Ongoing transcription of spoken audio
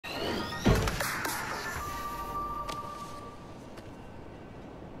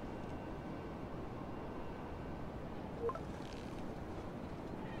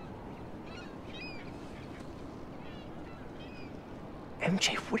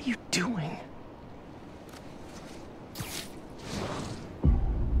MJ, what are you doing?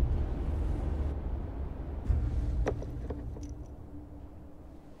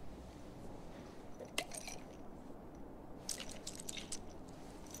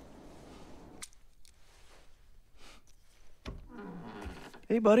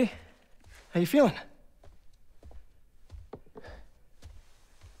 Hey, buddy. How you feeling?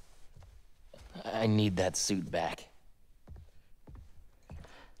 I need that suit back.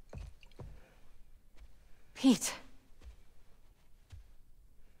 Pete.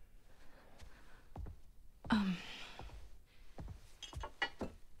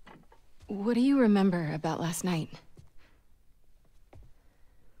 What do you remember about last night?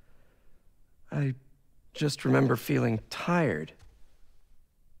 I just remember feeling tired.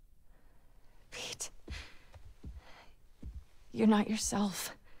 Pete. You're not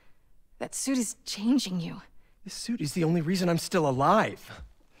yourself. That suit is changing you. This suit is the only reason I'm still alive.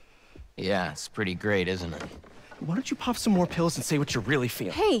 Yeah, it's pretty great, isn't it? Why don't you pop some more pills and say what you're really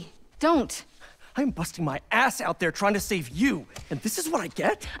feeling? Hey, don't. I'm busting my ass out there trying to save you, and this is what I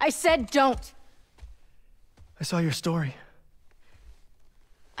get? I said don't. I saw your story.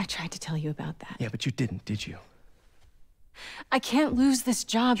 I tried to tell you about that. Yeah, but you didn't, did you? I can't lose this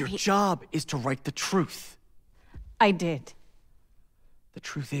job, Your Pete. job is to write the truth. I did. The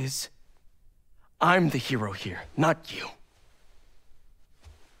truth is, I'm the hero here, not you.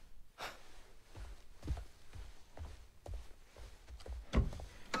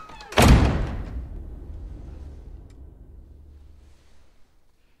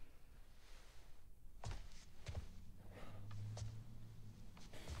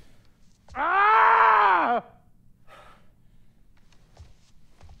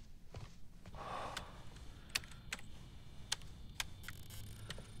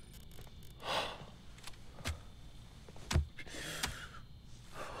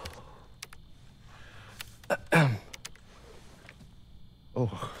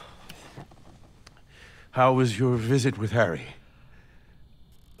 Oh. How was your visit with Harry?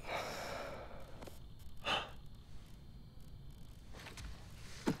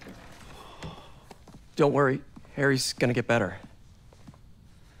 Don't worry, Harry's gonna get better.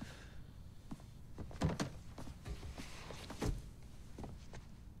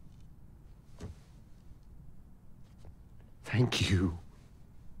 Thank you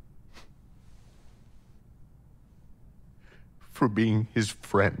for being his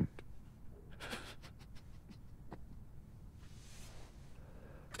friend.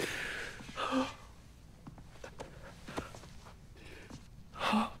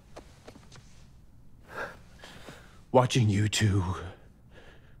 Watching you two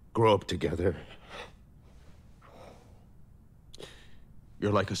grow up together.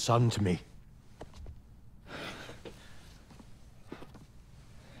 You're like a son to me.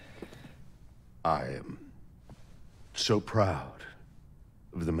 I am so proud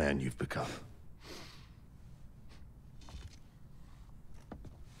of the man you've become.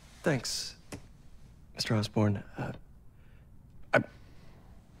 Thanks, Mr. Osborn.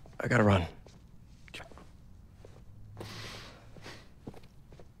 I gotta run.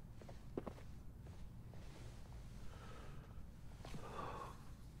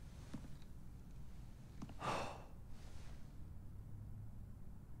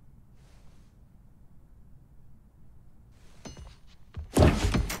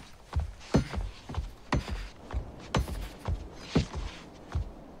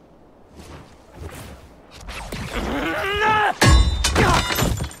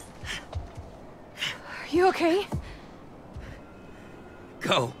 Are you okay?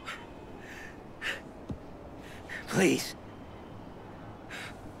 Go. Please.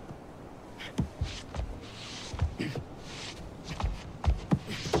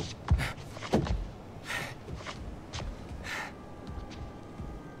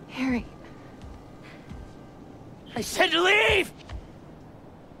 Harry. I said to leave!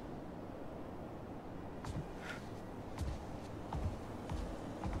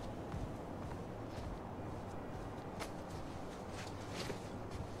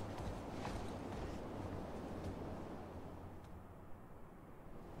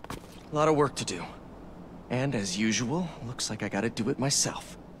 A lot of work to do. And as usual, looks like I gotta do it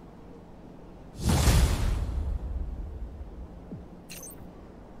myself.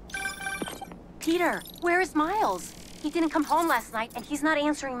 Peter, where is Miles? He didn't come home last night, and he's not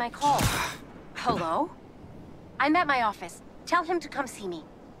answering my calls. Hello? I'm at my office. Tell him to come see me.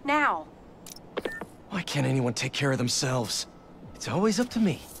 Now. Why can't anyone take care of themselves? It's always up to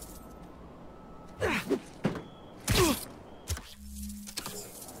me.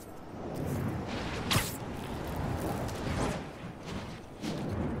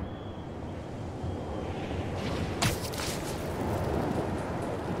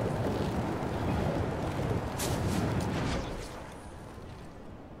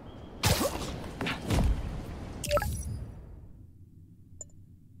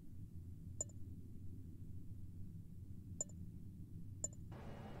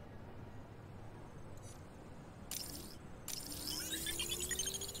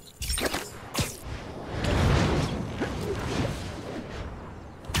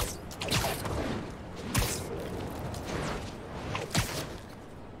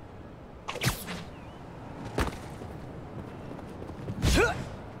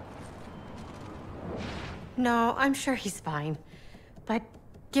 No, I'm sure he's fine. But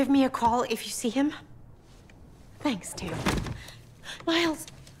give me a call if you see him. Thanks, Teo. Miles!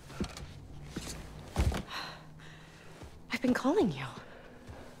 I've been calling you.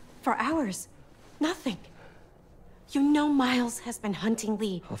 For hours. Nothing. You know Miles has been hunting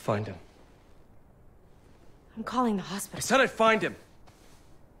Lee. I'll find him. I'm calling the hospital. I said I'd find him.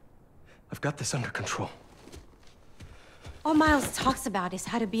 I've got this under control. All Miles talks about is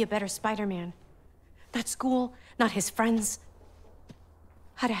how to be a better Spider-Man. Not school, not his friends.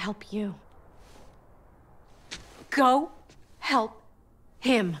 How to help you. Go help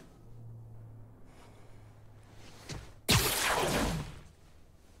him.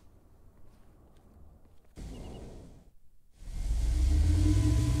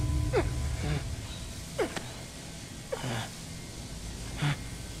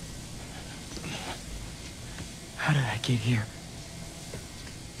 How did I get here?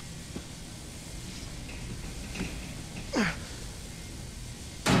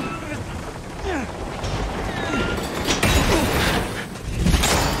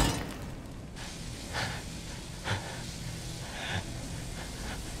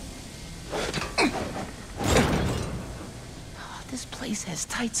 This place has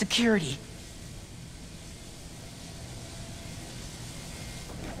tight security.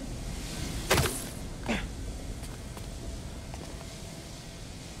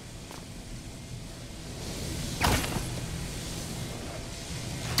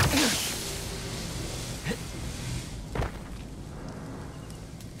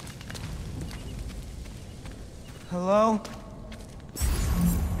 Hello?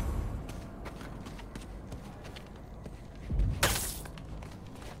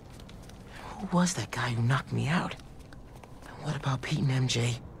 Who was that guy who knocked me out? And what about Pete and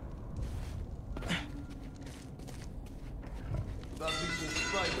MJ? That little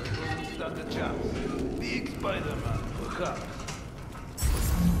spider doesn't stand a chance. Big Spider-Man, perhaps.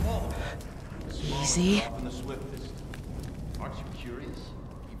 Oh, Easy. and the swiftest. Aren't you curious?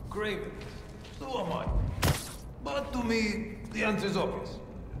 You've craved it. So am I. But to me, the answer's obvious.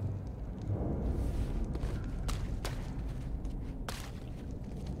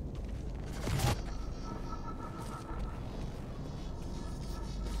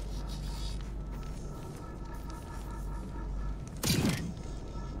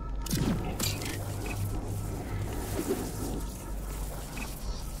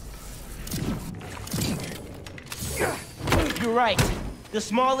 You're right. The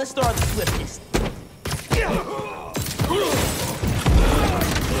smallest are the swiftest.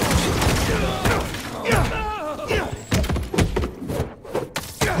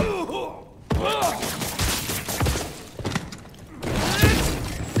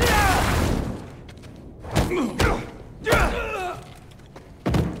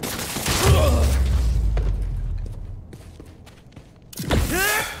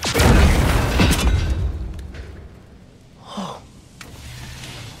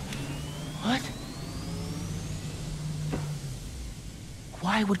 What?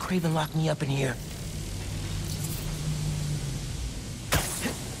 Why would Craven lock me up in here?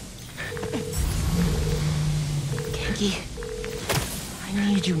 Genki,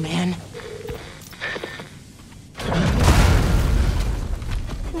 I need you, man.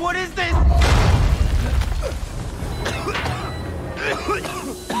 What is this?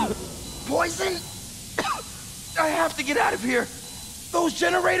 Poison? I have to get out of here. Those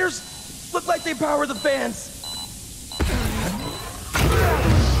generators look like they power the fans.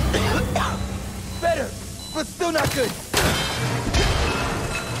 Better, but still not good.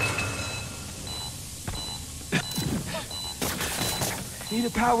 Need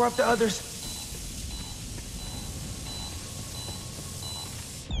to power up the others.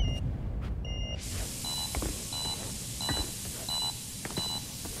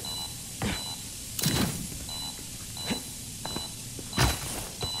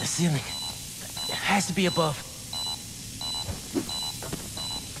 The ceiling. It has to be above.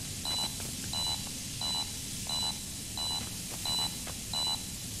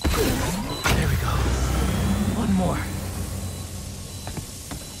 There we go. One more.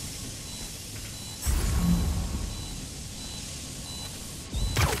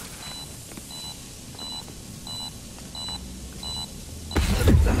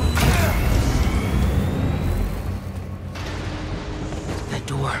 That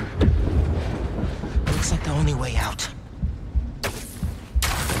door. Looks like the only way out.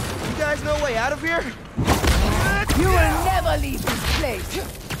 You guys know a way out of here? You will never leave this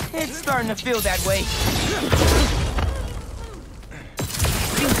place! It's starting to feel that way.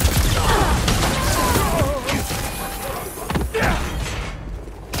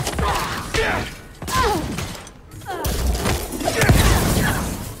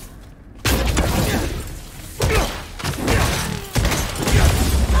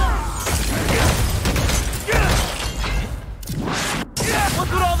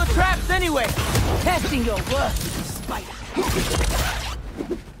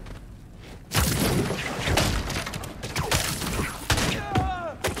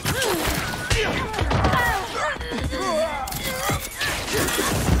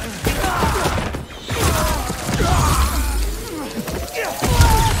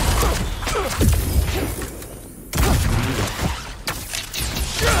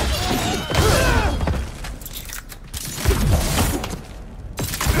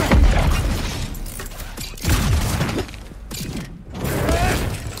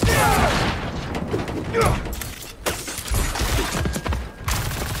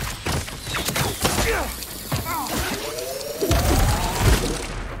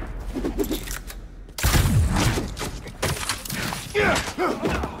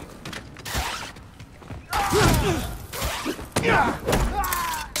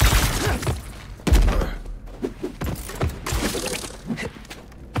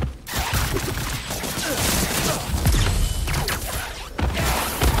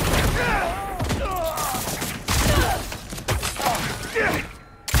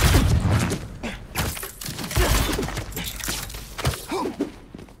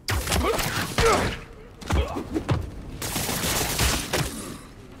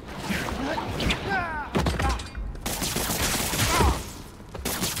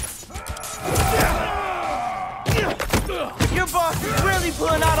 Your boss is really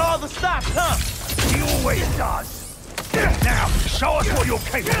pulling out all the stops, huh? He always does. Now, show us what you're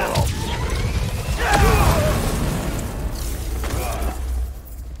capable of.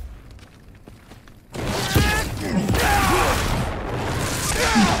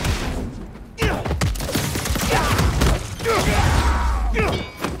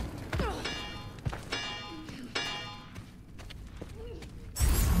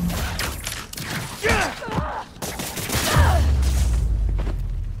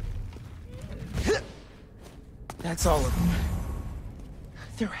 That's all of them.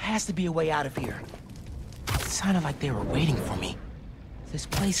 There has to be a way out of here. It sounded like they were waiting for me. This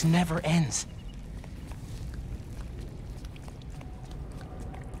place never ends.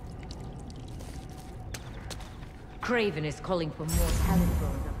 Craven is calling for more talent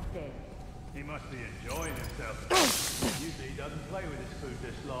drones upstairs. He must be enjoying himself. Usually he doesn't play with his food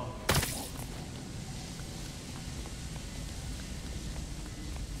this long.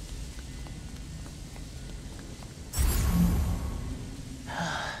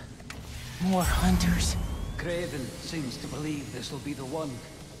 More hunters. Craven seems to believe this will be the one.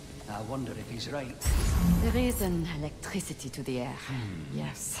 I wonder if he's right. There is an electricity to the air.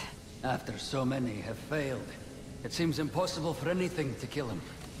 Yes. After so many have failed, it seems impossible for anything to kill him.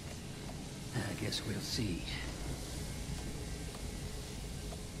 I guess we'll see.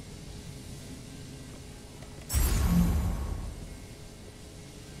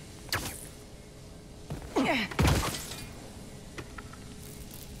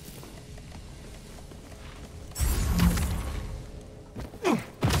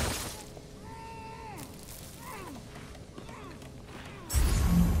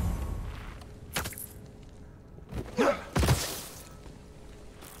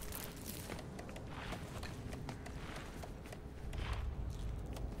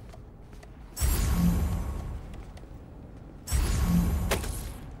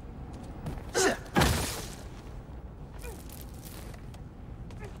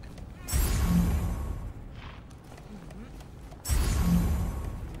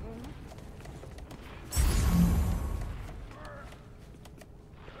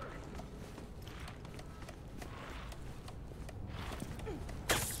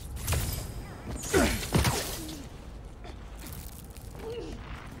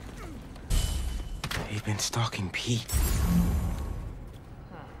 They've been stalking Pete.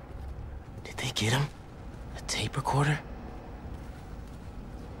 Did they get him? A tape recorder?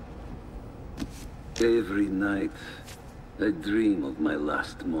 Every night, I dream of my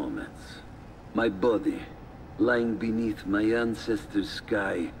last moments. My body, lying beneath my ancestors'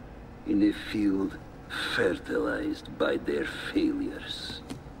 sky, in a field fertilized by their failures.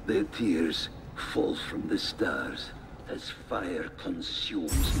 Their tears fall from the stars as fire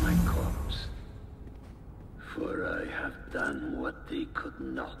consumes my corpse. For I have done what they could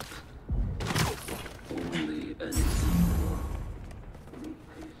not. Only an equal may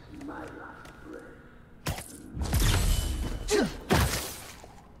taste my last breath.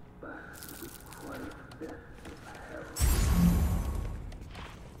 Back to the quiet depths of hell.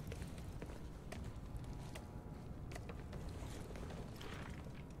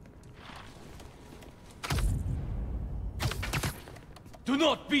 Do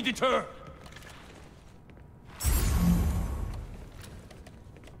not be deterred!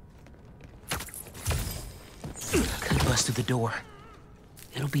 Could bust through the door.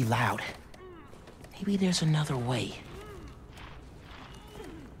 It'll be loud. Maybe there's another way.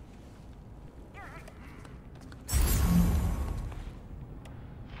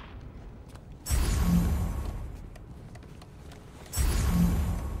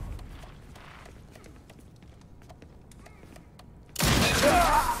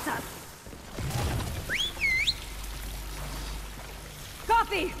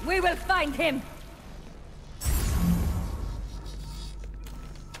 Copy! We will find him!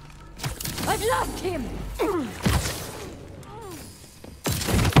 I've lost him!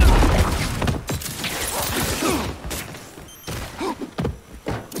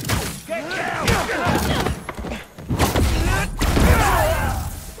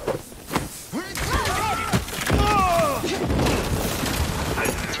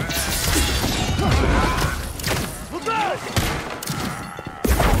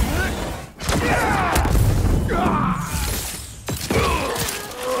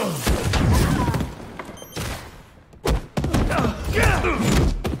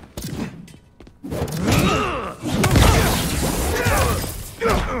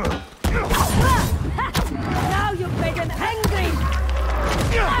 Now you've made him angry!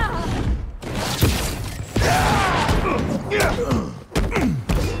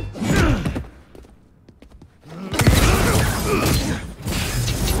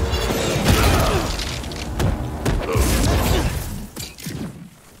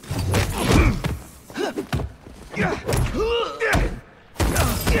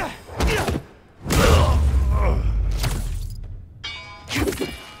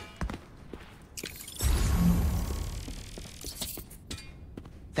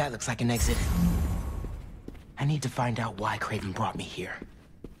 That looks like an exit. I need to find out why Craven brought me here.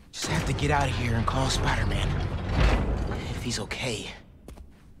 Just have to get out of here and call Spider-Man. If he's okay.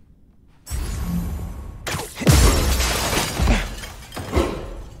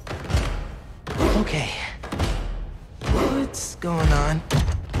 Okay. What's going on?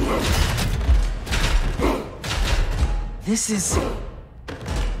 This is...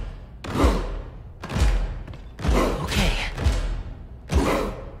 okay.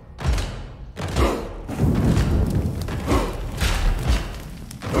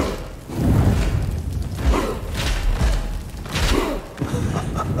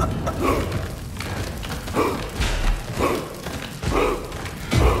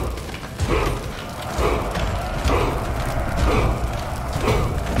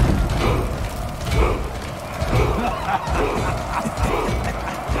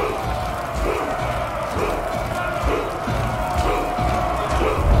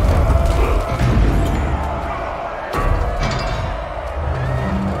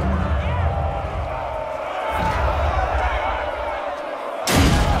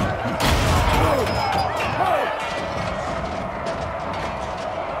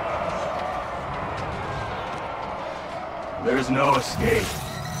 There's no escape.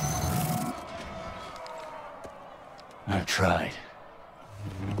 I've tried.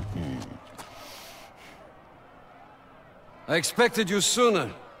 I expected you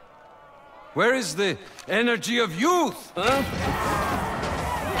sooner. Where is the energy of youth, huh?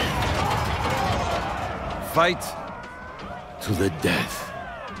 Fight to the death.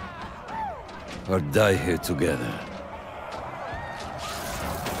 Or die here together.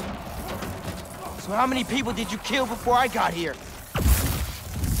 So how many people did you kill before I got here?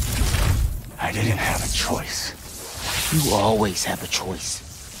 I didn't have a choice. You always have a choice.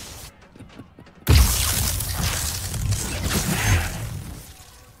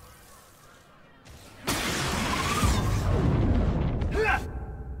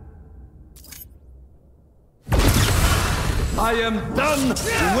 I am done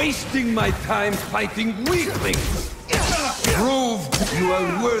wasting my time fighting weaklings. Prove you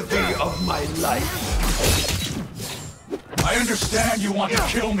are worthy of my life. I understand you want to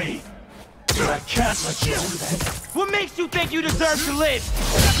kill me, but I can't let you do that. What makes you think you deserve to live?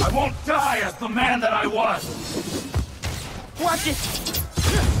 I won't die as the man that I was. Watch it!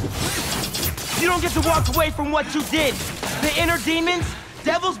 You don't get to walk away from what you did. The inner demons,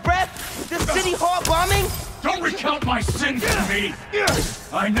 Devil's Breath, the City Hall bombing. Don't recount my sins to me!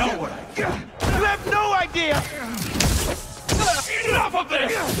 I know what I did. You have no idea! Enough of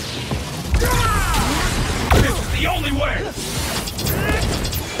this! This is the only way!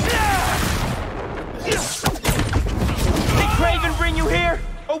 Did Craven bring you here?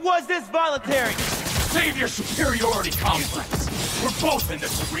 Or was this voluntary? Save your superiority complex. We're both in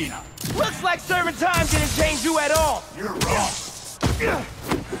this arena. Looks like serving time didn't change you at all. You're wrong.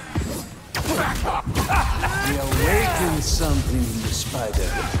 We awakened something in the spider,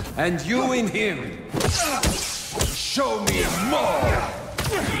 and you in him. Show me more!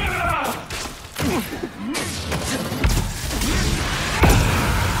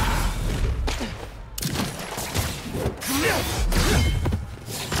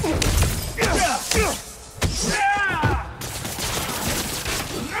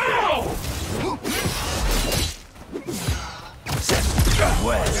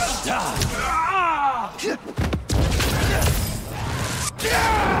 You'll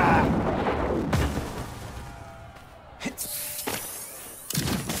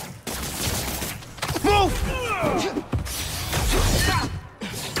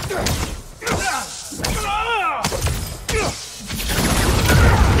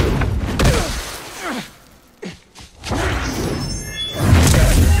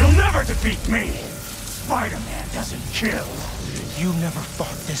never defeat me! Spider-Man doesn't kill. You never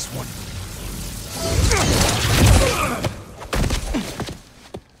fought this one.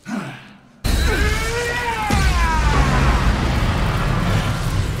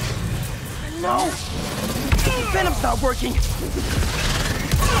 No! Venom's not working!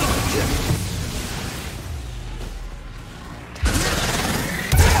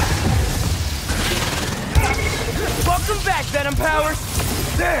 Welcome back, Venom Powers!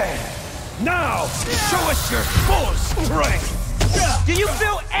 There! Now, show us your full strength! Do you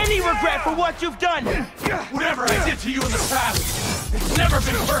feel any regret for what you've done? Whatever I did to you in the past, it's never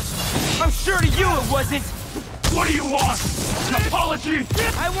been personal. I'm sure to you it wasn't. What do you want? An apology?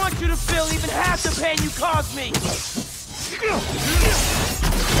 I want you to feel even half the pain you caused me.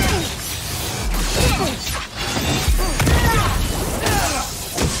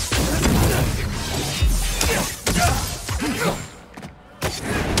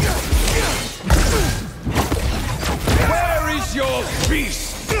 Where is your beast?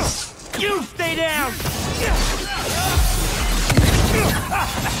 You stay down!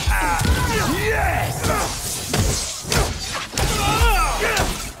 Yes!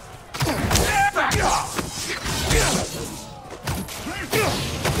 Back off!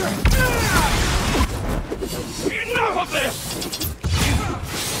 Enough of this!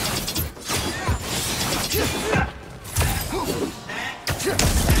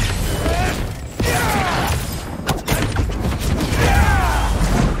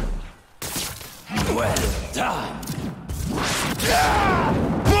 Well done.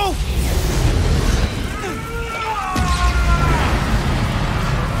 Move!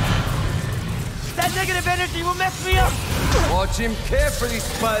 That negative energy will mess me up! Watch him carefully,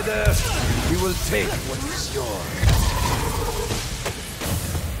 Spider. He will take what is yours.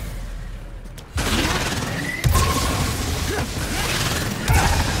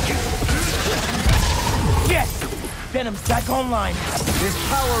 Yes! Venom's back online. His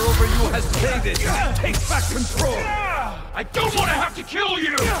power over you has faded. Take back control! I don't want to have to kill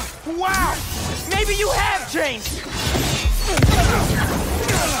you! Wow! Maybe you have changed!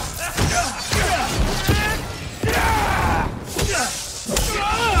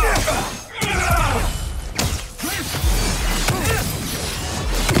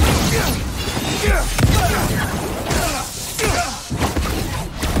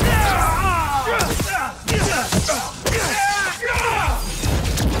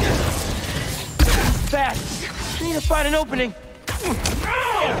 Fast! I need to find an opening.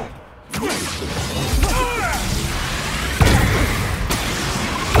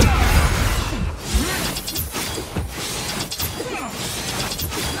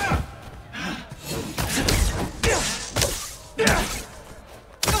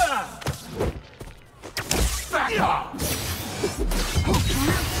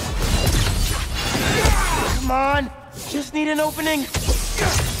 Come on! Just need an opening!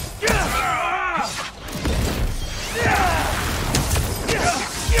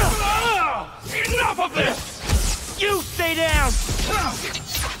 Enough of this! You stay down!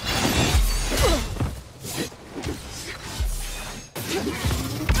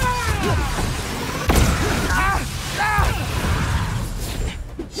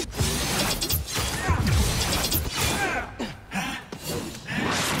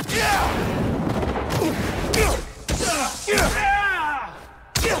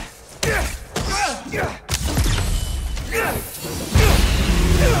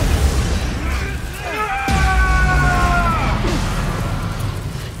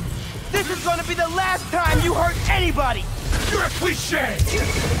 This is gonna be the last time you hurt anybody! You're a cliche!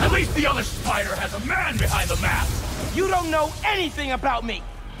 At least the other spider has a man behind the mask! You don't know anything about me!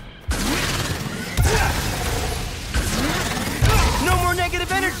 No more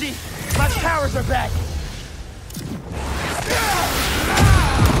negative energy! My powers are back!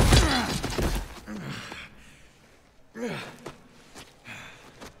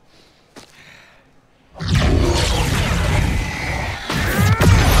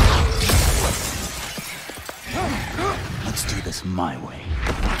 Let's do this my way.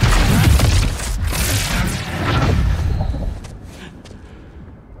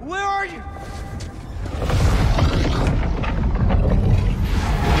 Where are you?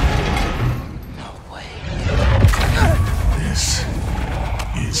 This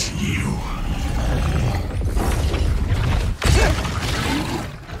is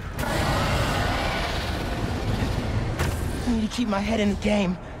my head in the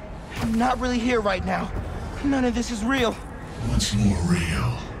game. I'm not really here right now. None of this is real. What's more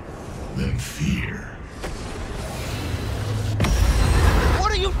real than fear?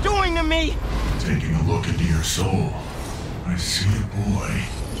 What are you doing to me? Taking a look into your soul, I see a boy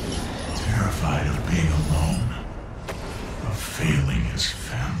terrified of being alone, of failing his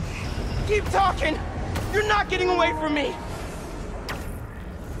family. Keep talking! You're not getting away from me!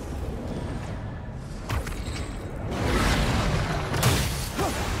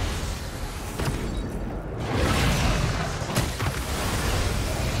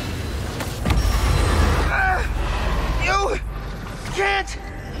 You can't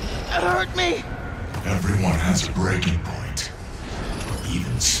hurt me! Everyone has a breaking point.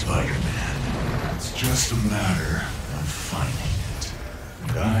 Even Spider-Man. It's just a matter of finding it.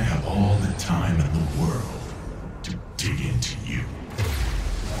 And I have all the time in the world to dig into you.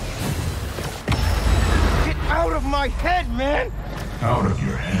 Get out of my head, man! Out of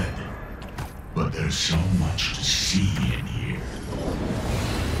your head. But there's so much to see in here.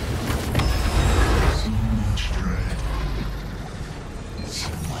 So much dread. So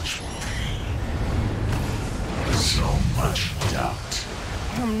much pain. So much doubt.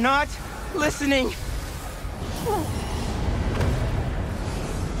 I'm not listening.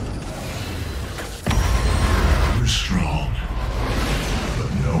 You're strong.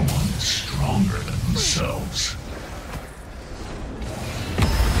 But no one is stronger than themselves.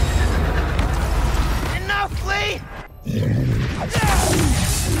 Enough, Lee!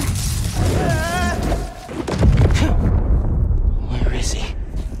 Where is he?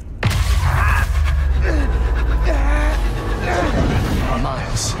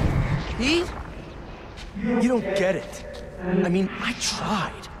 Miles. Pete? You don't get it. I mean, I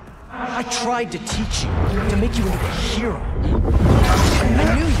tried. I tried to teach you, to make you into a hero.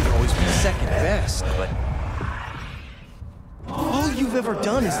 I knew you'd always be second best, but... all you've ever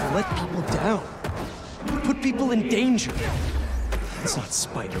done is let people down. Put people in danger. That's not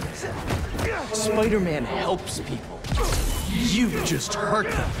Spider-Man. Spider-Man helps people. You just hurt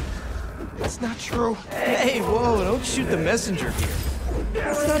them. That's not true. Hey, whoa, don't shoot the messenger here.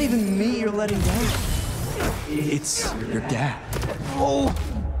 It's not even me you're letting down. It's your dad. Oh!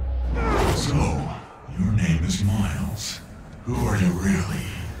 So, your name is Miles. Who are you really,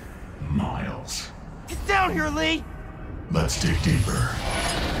 Miles? Get down here, Lee! Let's dig deeper.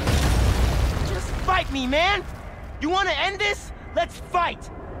 Just fight me, man! You want to end this? Let's fight!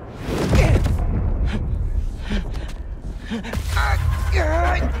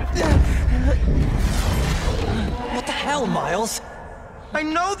 What the hell, Miles? I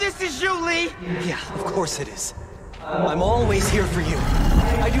know this is you, Lee! Yeah, of course it is. I'm always here for you.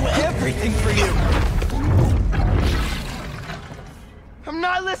 I do everything for you. I'm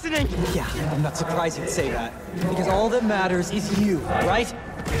not listening! Yeah, I'm not surprised you'd say that. Because all that matters is you, right?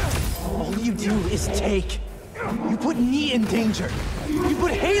 All you do is take. You put me in danger. You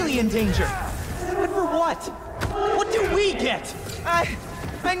put Haley in danger. And for what? What do we get?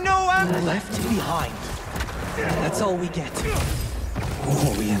 I know I'm... left behind. That's all we get.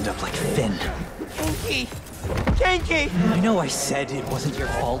 Or we end up like Finn. Kinky! Kinky! I know I said it wasn't your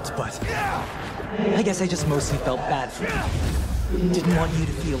fault, but... I guess I just mostly felt bad for you. Didn't want you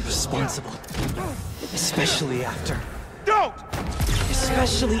to feel responsible. Especially after... Don't!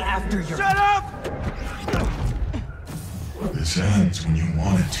 Especially after your... Shut up! This ends when you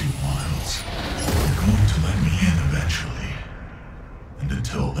want it to, Miles. You're going to let me in eventually. And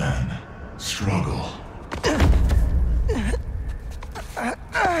until then, struggle.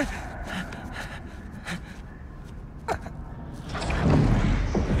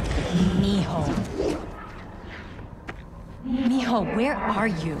 Mijo, where are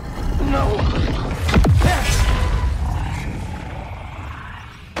you? No!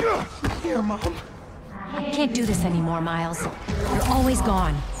 Here, Mom. I can't do this anymore, Miles. You're always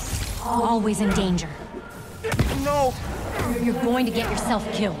gone. Always in danger. No! You're going to get yourself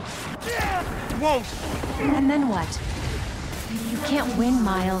killed. Won't! And then what? You can't win,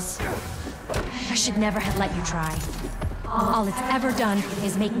 Miles. I should never have let you try. All it's ever done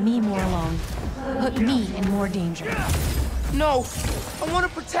is make me more alone. Put me in more danger. No! I want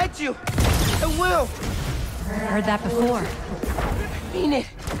to protect you! I will! Heard that before. I mean it!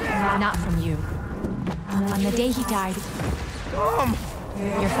 Not from you. On the day he died, Mom!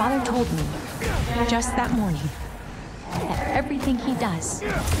 Your father told me, just that morning, that everything he does...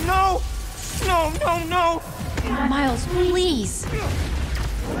 No! No, no, no! Miles, please!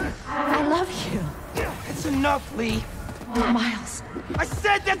 I love you. That's enough, Lee. Miles. I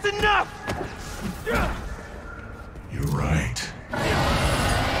said that's enough! You're right.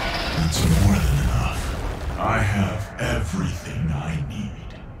 That's more than enough. I have everything I need.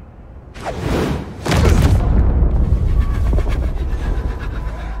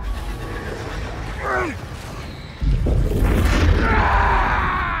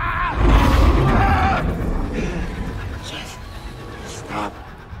 Stop.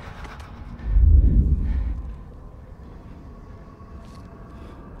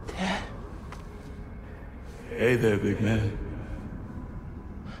 Dad? Hey there, big man.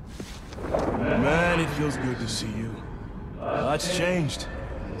 Man, it feels good to see you. A lot's changed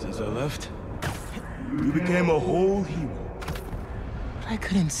since I left. You became a whole hero. But I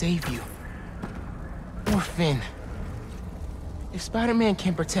couldn't save you. Or Finn. If Spider-Man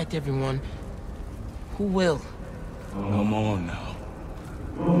can't protect everyone, who will? Come on now.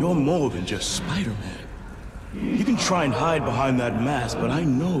 You're more than just Spider-Man. You can try and hide behind that mask, but I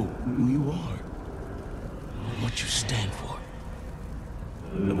know who you are. And what you stand for.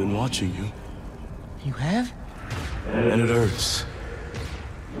 I've been watching you. You have? And it hurts.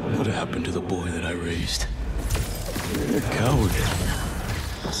 What happened to the boy that I raised? You're a coward.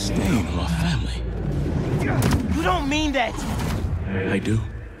 A stain on our family. You don't mean that! I do.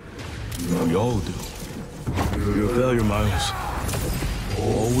 We all do. You're a failure, Miles.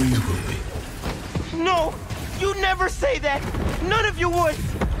 Always will be. No! You never say that! None of you would!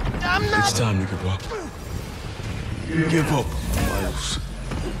 I'm not— It's time to give up. Give up, Miles.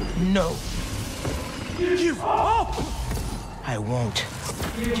 No. Give up! I won't.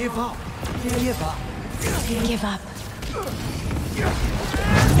 Give up. Give up. Give up.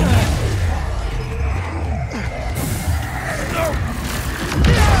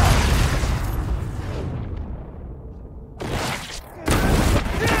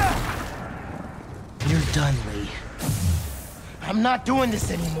 You're done, Lee. I'm not doing this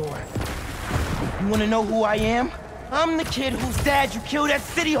anymore. You wanna know who I am? I'm the kid whose dad you killed at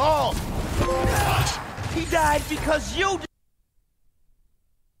City Hall! What? He died because you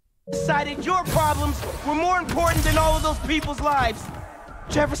decided your problems were more important than all of those people's lives.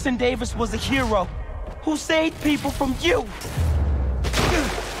 Jefferson Davis was a hero who saved people from you.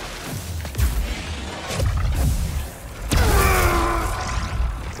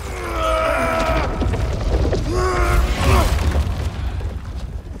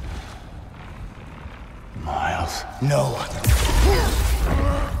 Miles. No.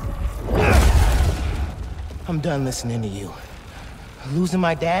 I'm done listening to you. Losing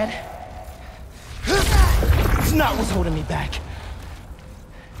my dad? It's not what's holding me back.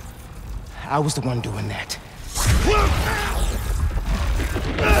 I was the one doing that.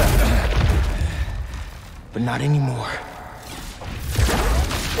 But not anymore.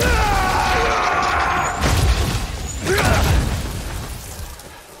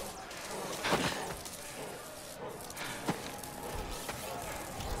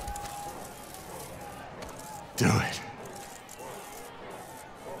 Do it.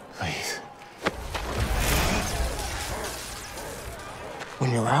 Please. When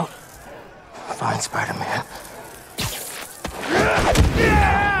you're out, find Spider-Man.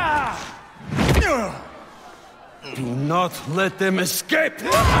 Do not let them escape!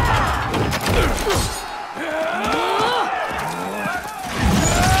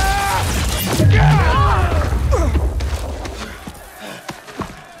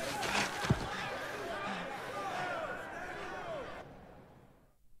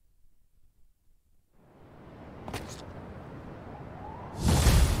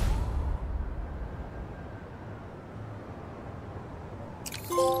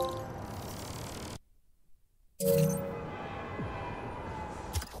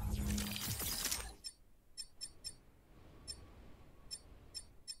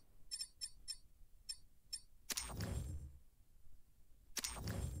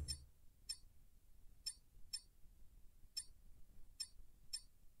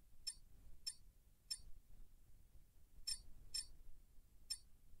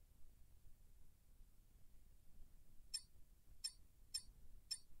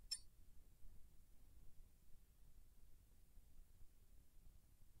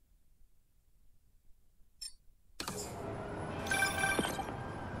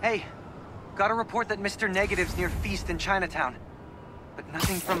 Hey, got a report that Mr. Negative's near Feast in Chinatown. But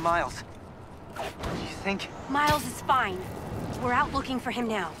nothing from Miles. Do you think? Miles is fine. We're out looking for him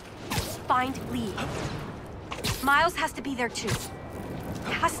now. Find Lee. Miles has to be there too.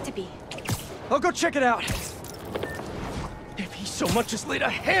 Has to be. I'll go check it out. If he so much as laid a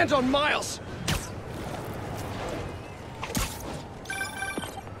hand on Miles!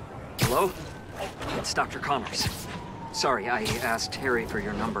 Hello? It's Dr. Connors. Sorry, I asked Harry for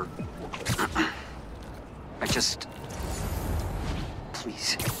your number.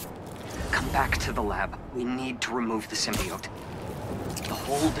 Come back to the lab. We need to remove the symbiote. The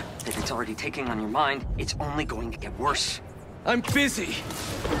hold that it's already taking on your mind, it's only going to get worse. I'm busy.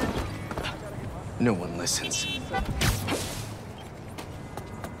 No one listens.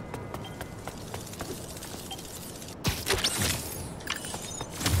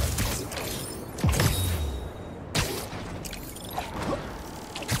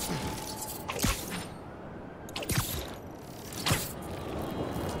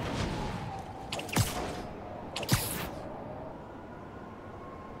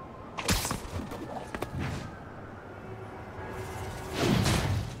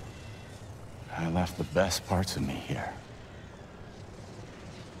 I left the best parts of me here.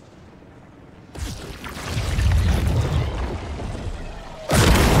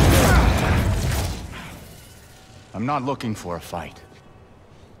 I'm not looking for a fight.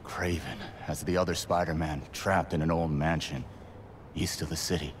 Craven has the other Spider-Man trapped in an old mansion east of the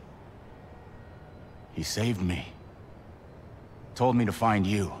city. He saved me. Told me to find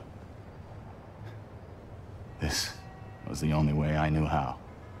you. This was the only way I knew how.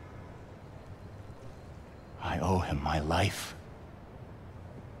 I owe him my life.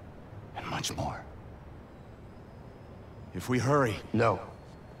 And much more. If we hurry... No.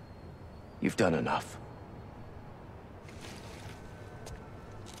 You've done enough.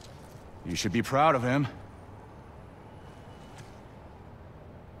 You should be proud of him.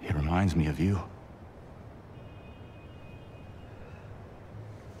 He reminds me of you.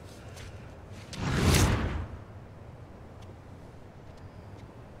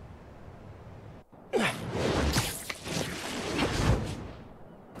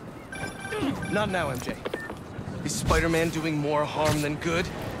 Not now, MJ. Is Spider-Man doing more harm than good?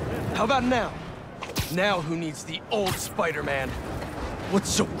 How about now? Now who needs the old Spider-Man? What's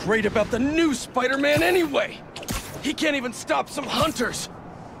so great about the new Spider-Man anyway? He can't even stop some hunters.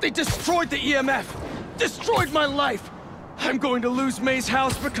 They destroyed the EMF. Destroyed my life. I'm going to lose May's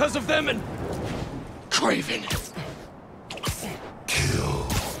house because of them and... Craven. Kill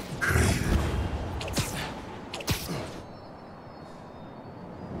Craven.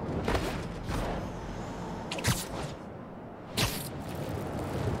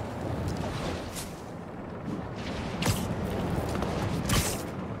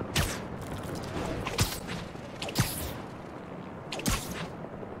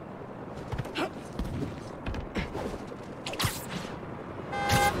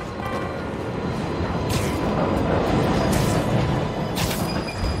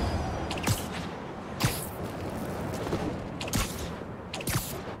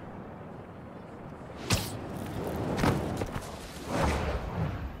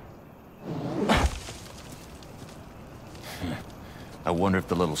 I wonder if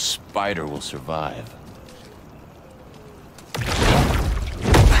the little spider will survive.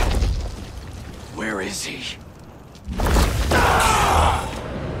 Where is he?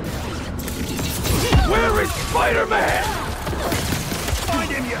 Where is Spider-Man? Find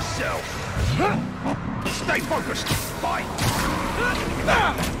him yourself! Stay focused! Fight!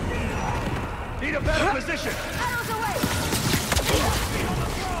 Need a better position!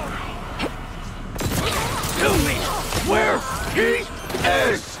 Tell me where he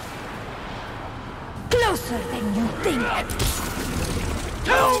is! Closer than you think.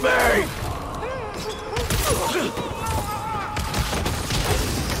 Tell me!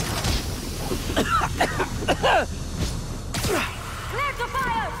 Clear to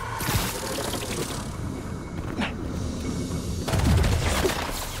fire!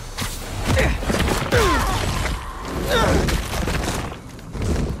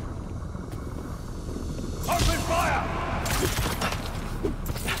 Open fire!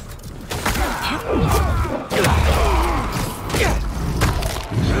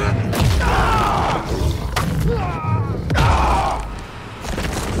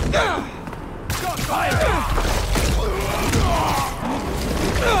 Got fire!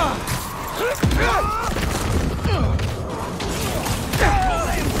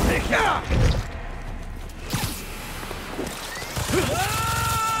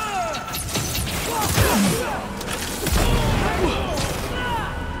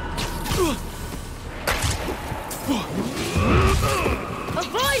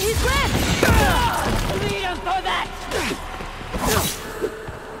 Avoid his web! Lead him for that!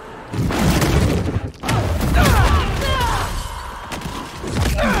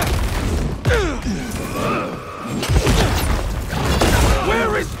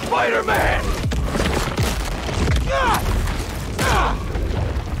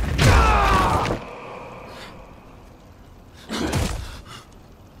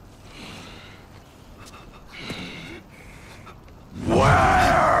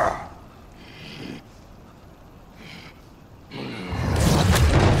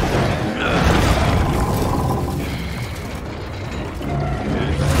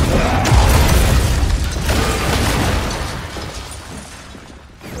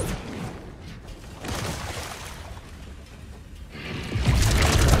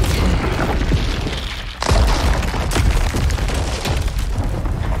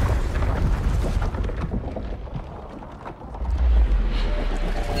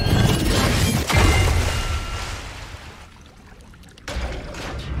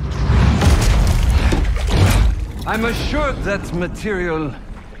 I'm assured that material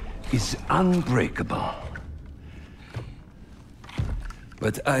is unbreakable.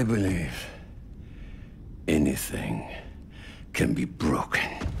 But I believe anything can be broken.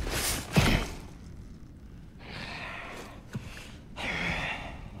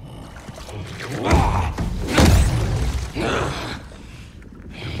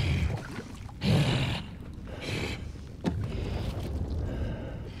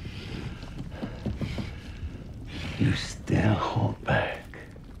 You still hold back.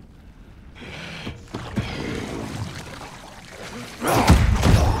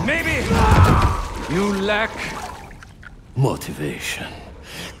 Maybe you lack motivation.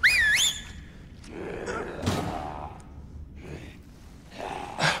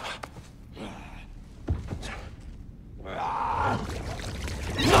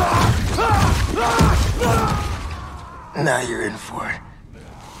 Now you're in for it.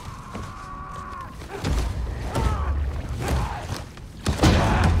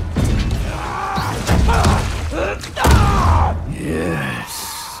 Yes.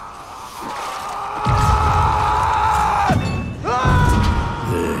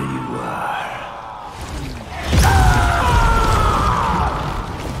 There you are.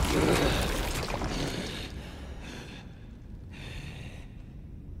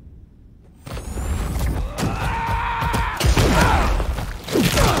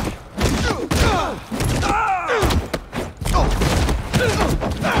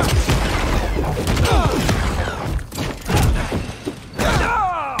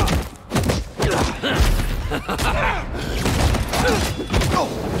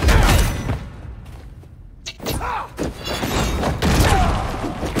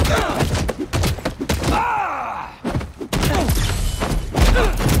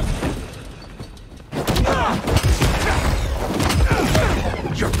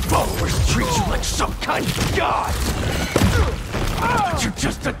 Your followers treat you like some kind of god! But you're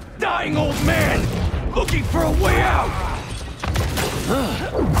just a dying old man, looking for a way out!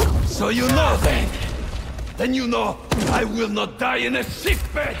 So you know then? Then you know I will not die in a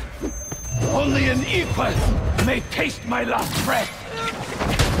sickbed! Only an equal may taste my last breath!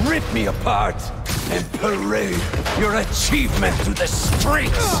 Rip me apart and parade your achievement to the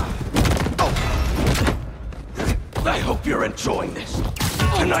streets! I hope you're enjoying this.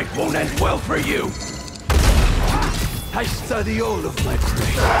 Tonight won't end well for you. I study all of my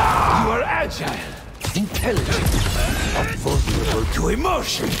prey. You are agile, intelligent, vulnerable to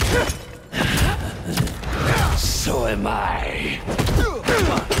emotion. So am I.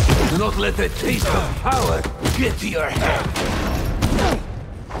 Do not let the taste of power get to your head.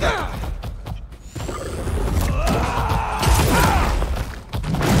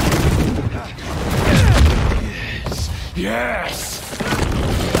 Yes!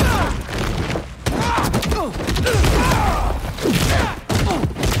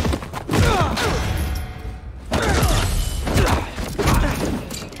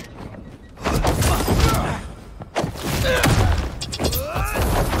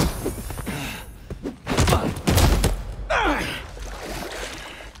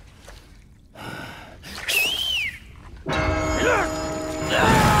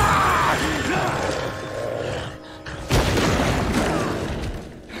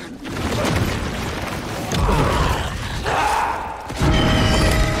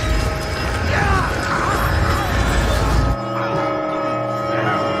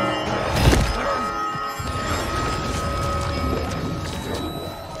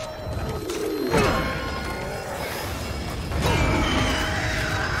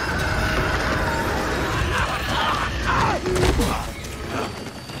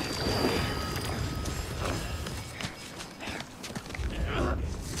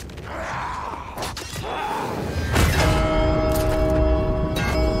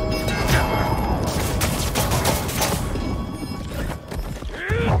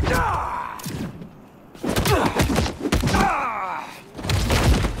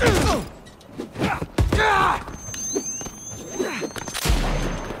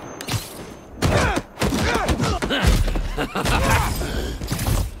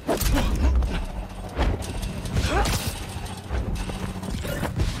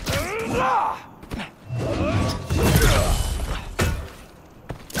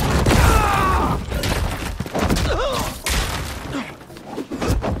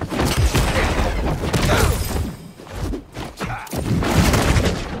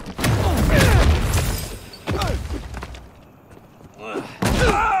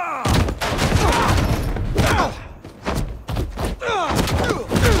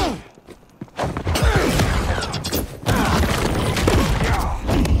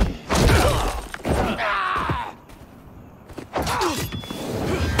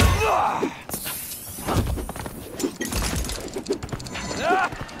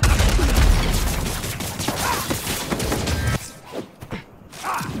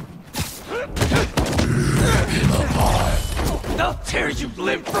 I'll tear you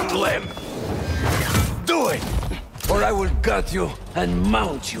limb from limb! Do it! Or I will gut you and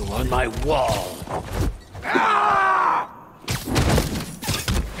mount you on my wall. Ah!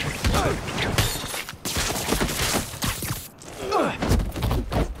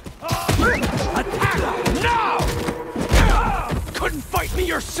 Attack! Now! Couldn't fight me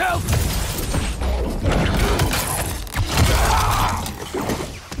yourself?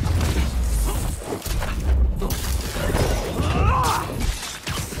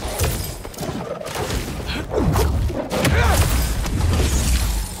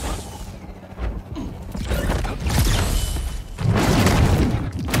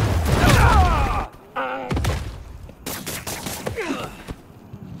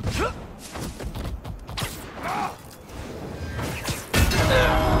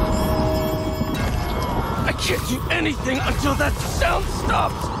 I can't do anything until that sound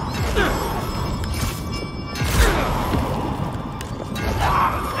stops!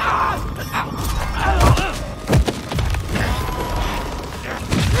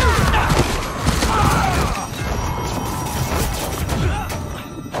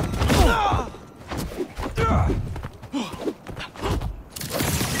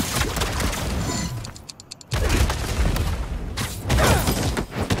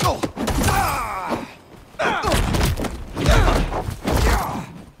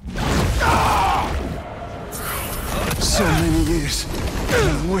 So many years,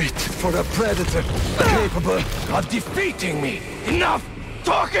 I wait for a predator capable of defeating me. Enough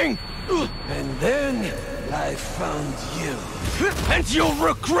talking! And then I found you. And you'll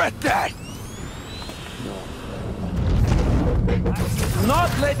regret that!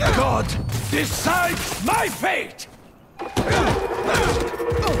 Not let God decide my fate!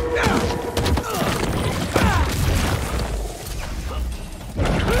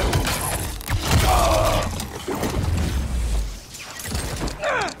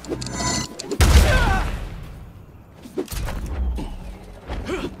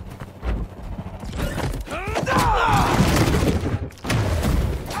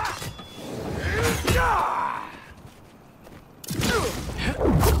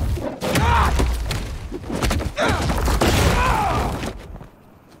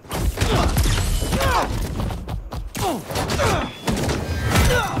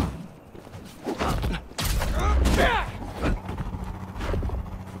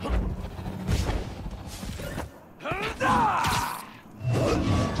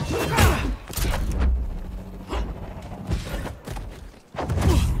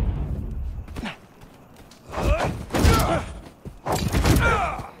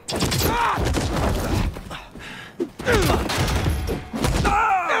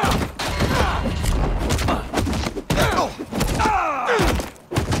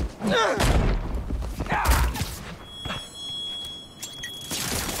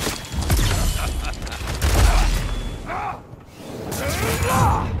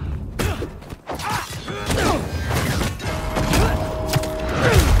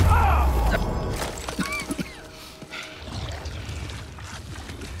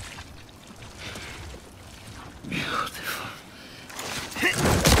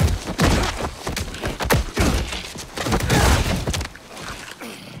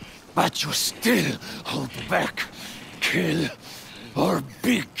 But you still hold back. Kill or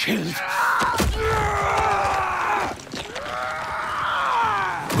be killed.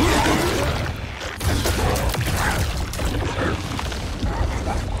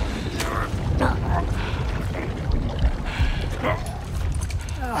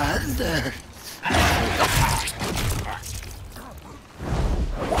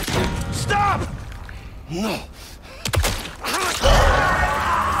 Stop! No.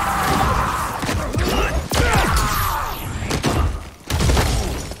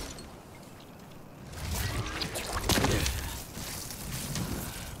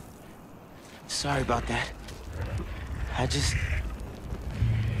 Sorry about that.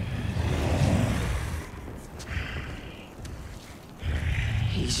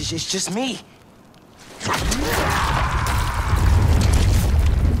 It's just me.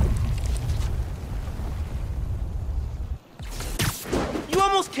 You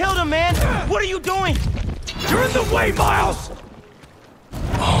almost killed him, man! What are you doing? You're in the way, Miles!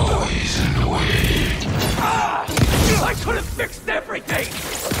 Always in the way. I could have fixed everything!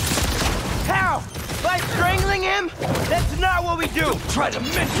 How? By strangling him? That's not what we do! Don't try to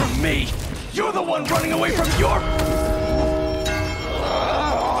mentor me! You're the one running away from your...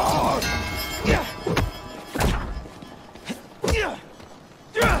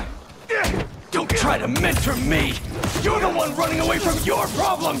 Don't try to mentor me! You're the one running away from your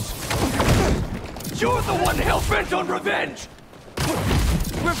problems! You're the one hell-bent on revenge!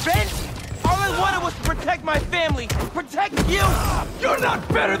 Revenge? All I wanted was to protect my family. Protect you! You're not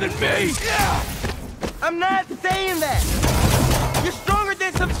better than me! I'm not saying that! You're stronger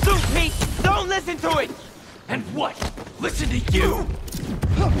than some soup, Pete! Don't listen to it! And what? Listen to you?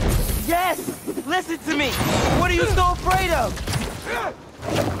 Yes! Listen to me! What are you so afraid of?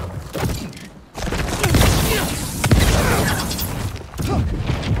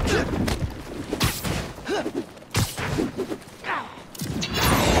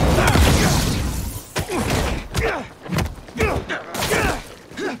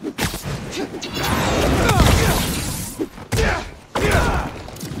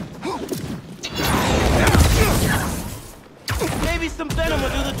 Maybe some venom will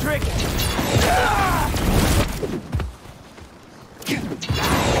do the trick.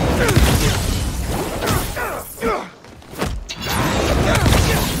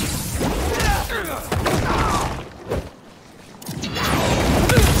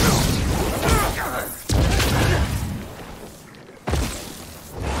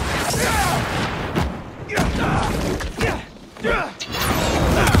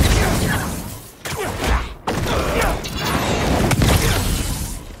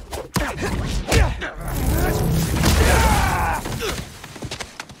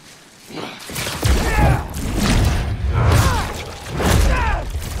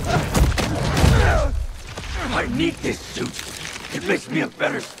 I need this suit. It makes me a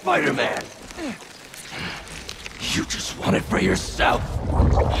better Spider-Man. You just want it for yourself.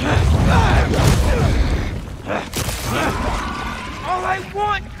 All I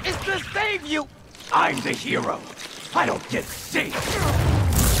want is to save you! I'm the hero. I don't get saved.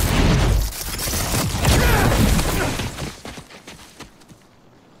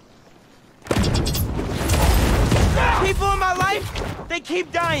 People in my life, they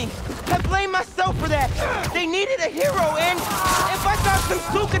keep dying. I blame myself for that. They needed a hero, and if I thought some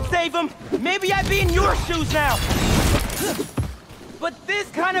suit could save them, maybe I'd be in your shoes now. But this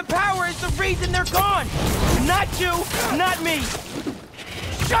kind of power is the reason they're gone. Not you, not me.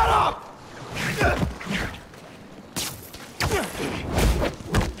 Shut up!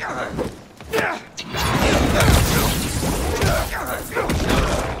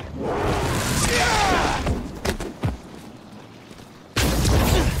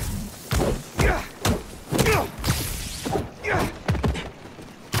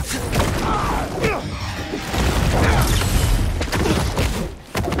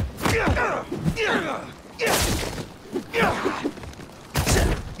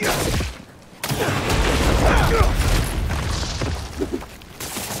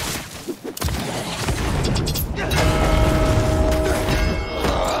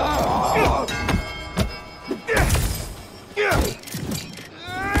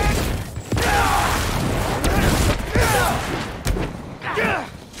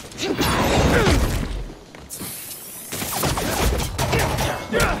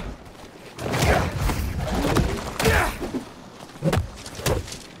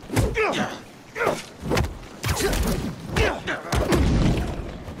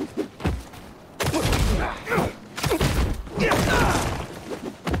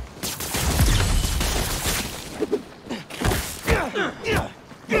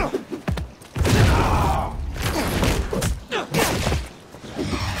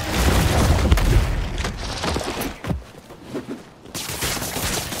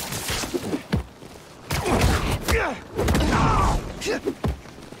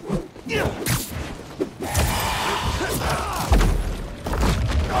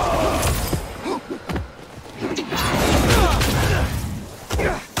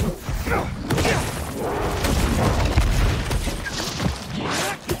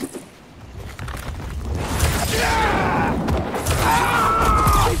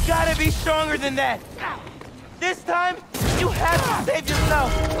 Stronger than that. This time, you have to save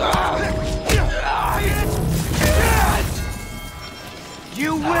yourself.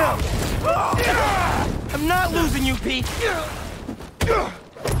 You will. I'm not losing you, Pete.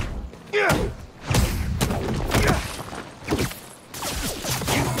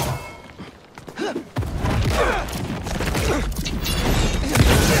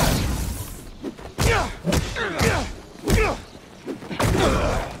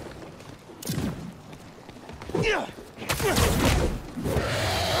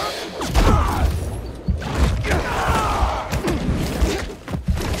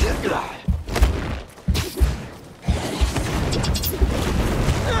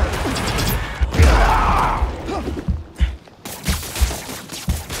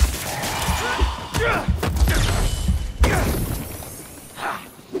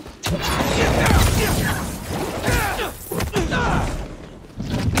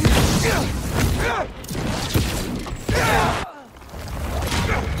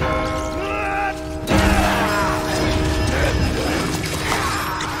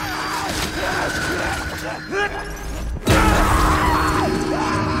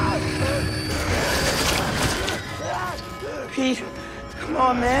 Pete, come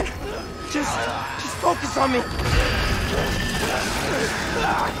on, man. Just focus on me.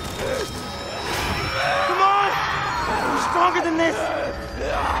 Come on! You're stronger than this.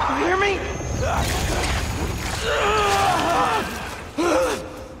 You hear me?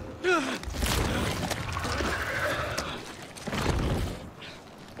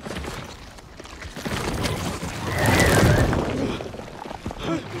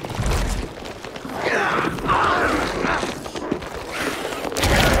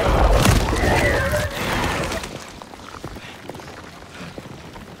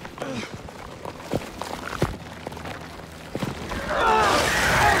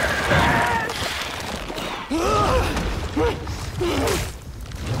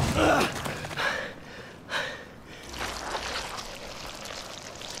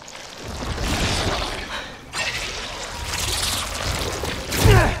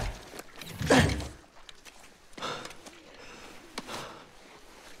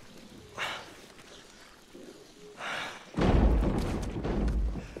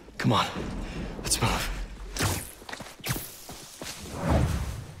 Come on, let's move.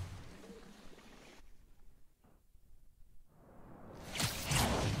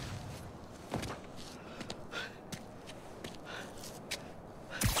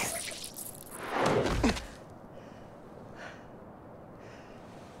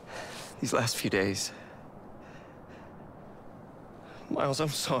 These last few days... Miles, I'm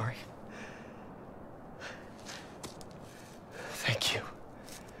sorry. Thank you.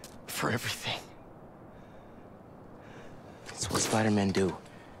 For everything. It's what Spider-Man do.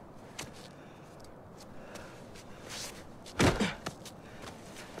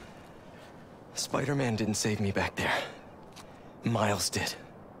 Spider-Man didn't save me back there. Miles did.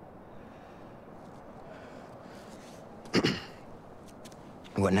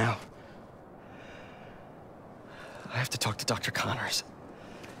 What now? I have to talk to Dr. Connors.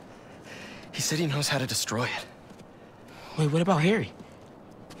 He said he knows how to destroy it. Wait, what about Harry?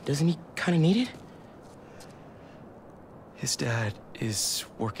 Doesn't he kind of need it? His dad is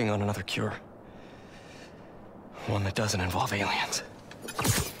working on another cure. One that doesn't involve aliens.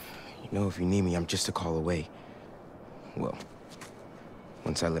 You know, if you need me, I'm just a call away. Well,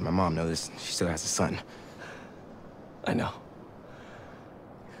 once I let my mom know this, she still has a son. I know.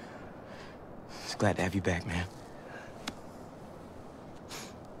 Just glad to have you back, man.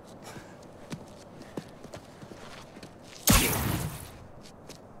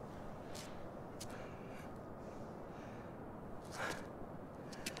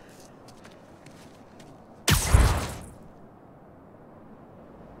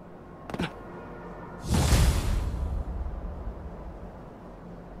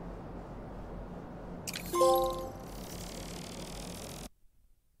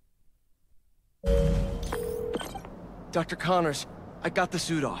 Dr. Connors, I got the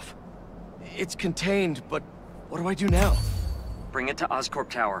suit off. It's contained, but what do I do now? Bring it to Oscorp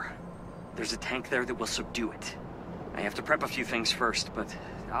Tower. There's a tank there that will subdue it. I have to prep a few things first, but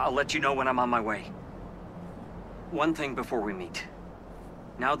I'll let you know when I'm on my way. One thing before we meet.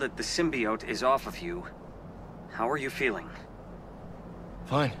 Now that the symbiote is off of you, how are you feeling?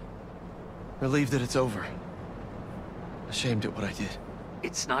 Fine. Relieved that it's over. Ashamed at what I did.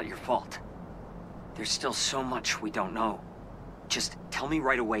 It's not your fault. There's still so much we don't know. Just tell me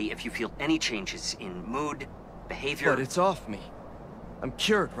right away if you feel any changes in mood, behavior... But it's off me. I'm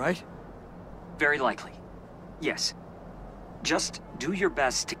cured, right? Very likely. Yes. Just do your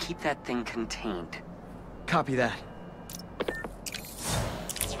best to keep that thing contained. Copy that.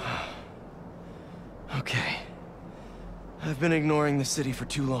 Okay. I've been ignoring the city for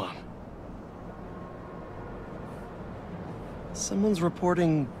too long. Someone's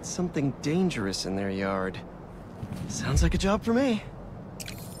reporting something dangerous in their yard. Sounds like a job for me.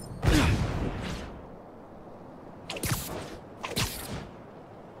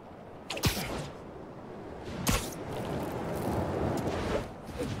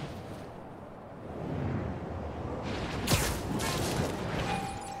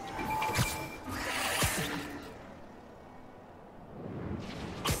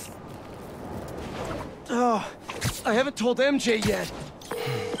 Oh, I haven't told MJ yet.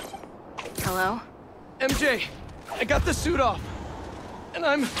 Hello? MJ, I got the suit off. And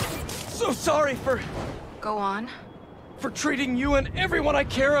I'm so sorry for... Go on. For treating you and everyone I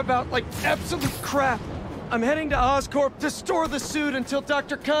care about like absolute crap. I'm heading to Oscorp to store the suit until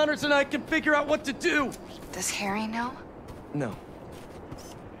Dr. Connors and I can figure out what to do. Does Harry know? No.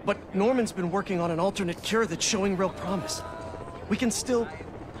 But Norman's been working on an alternate cure that's showing real promise. We can still...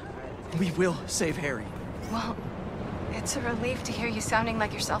 We will save Harry. Well, it's a relief to hear you sounding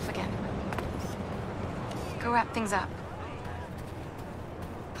like yourself again. Go wrap things up.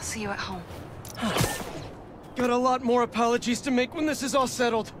 I'll see you at home. Got a lot more apologies to make when this is all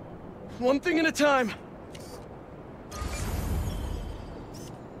settled. One thing at a time.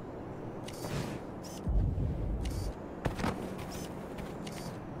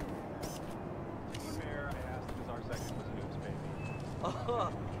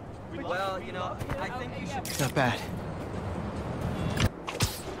 Well, you know, I think you should... Not bad.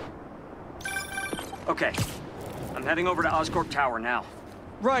 Okay. I'm heading over to Oscorp Tower now.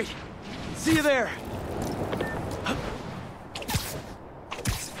 Right. See you there.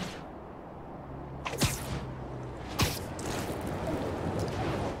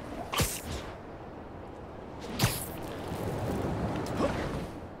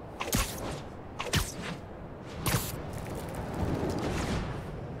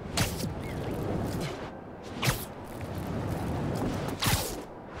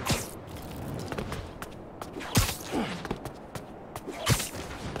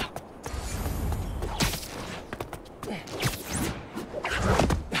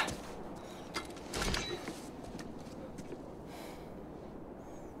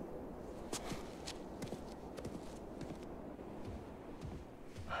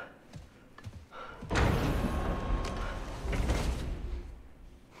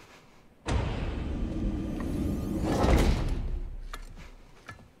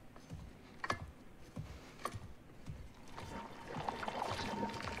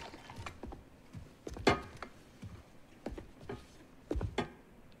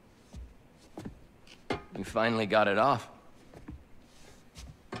 We finally got it off.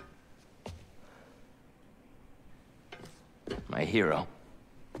 My hero.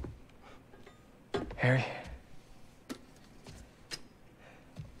 Harry,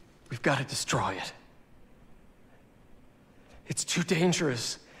 we've got to destroy it. It's too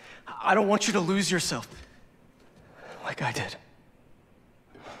dangerous. I don't want you to lose yourself. Like I did.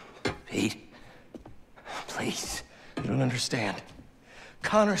 Pete, please. You don't understand.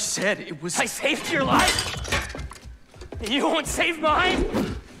 Connor said it was... I saved your life! And you won't save mine?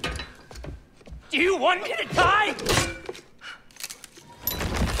 Do you want me to die?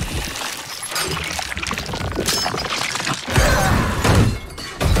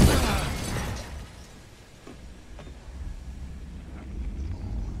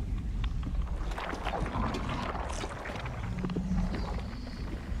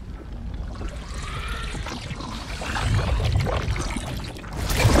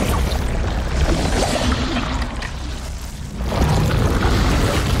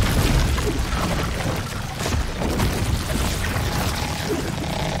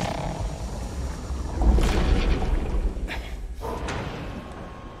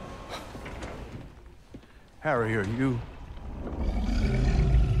 Harry, are you...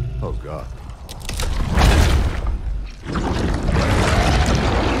 Oh, God.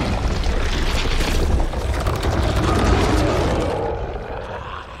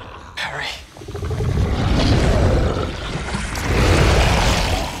 Harry.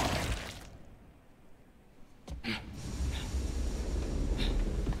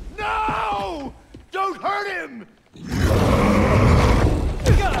 No! Don't hurt him!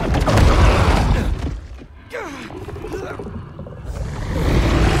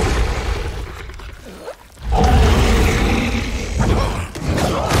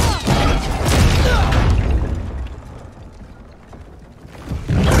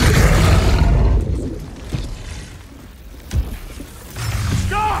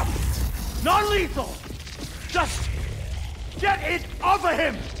 Stop! Non-lethal! Just get it off of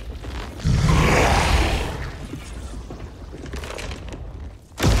him!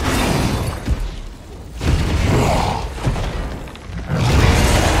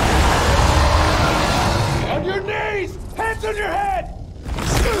 On your knees! Hands on your head!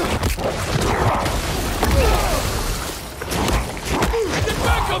 Get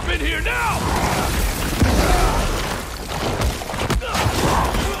back up in here now!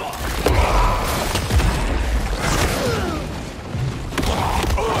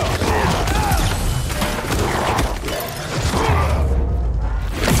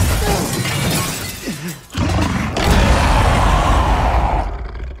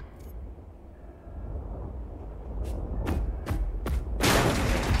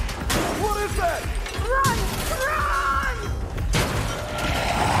 What is that? Run! Run!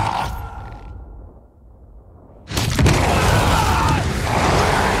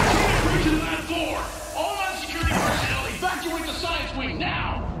 Bridge to the last floor! All non-security personnel, evacuate the science wing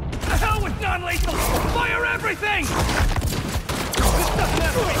now! The hell with non-lethal! Fire everything! This doesn't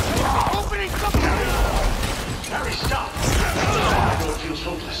have to be opening something! Harry, stop! I know it feels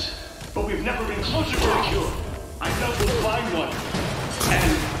hopeless, but we've never been closer to a cure. I know we'll find one.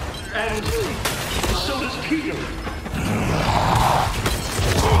 And And so does Peter.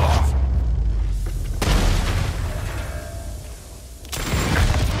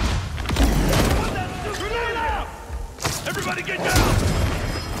 Everybody get down!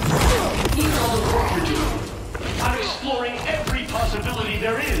 Need all the work you're doing. I'm exploring every possibility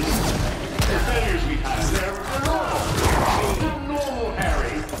there is. The failures we have, they're normal,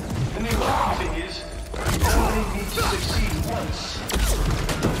 Harry. And the important thing is, you only need to succeed once.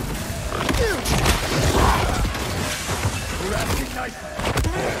 Recognize.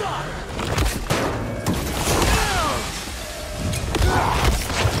 Stop!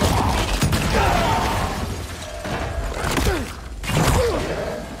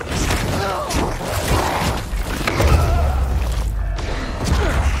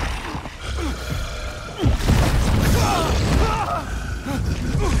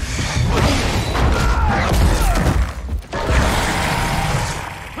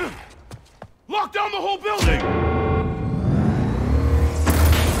 Lock down the whole building!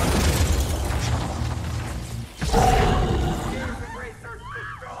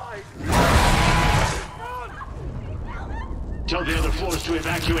 Tell the other floors to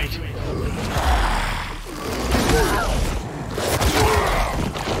evacuate.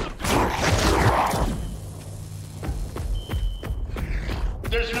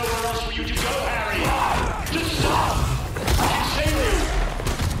 There's nowhere else for you to go, Harry! Just stop! I can save you!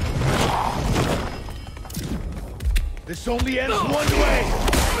 This only ends one way!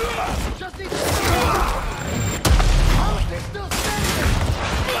 Just need to how is this still standing?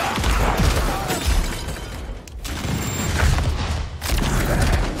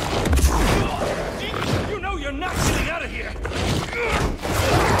 You know you're not getting out of here!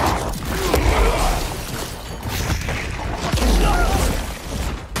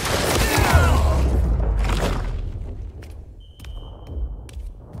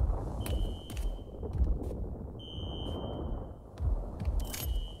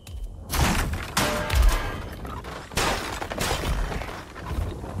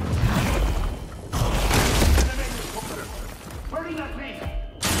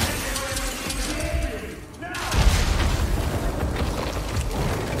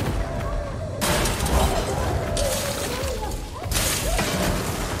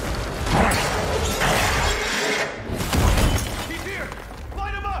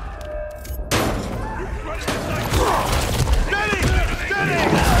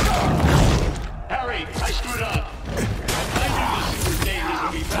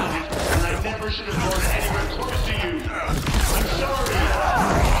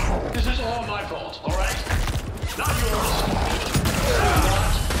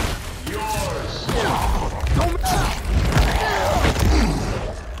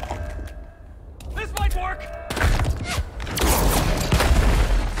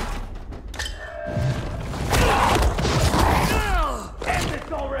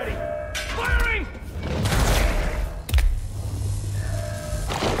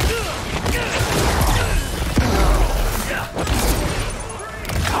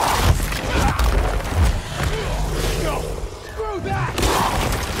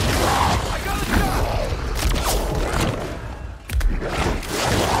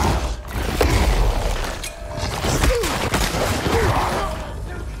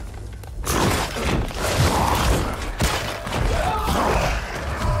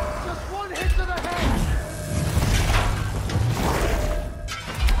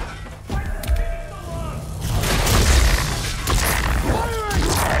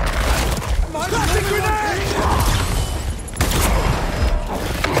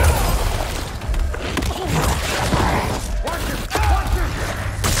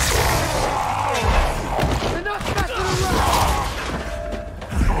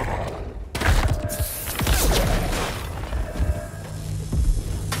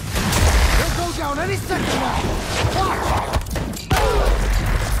 Any second now! Watch!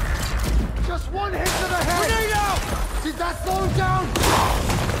 Just one hit to the head! Grenade out! See that slow him down?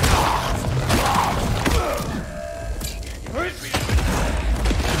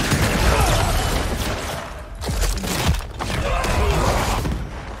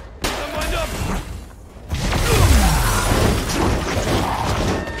 Wind up!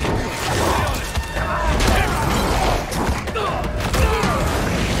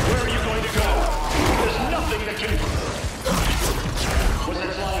 Where are you going to go? There's nothing that can... What's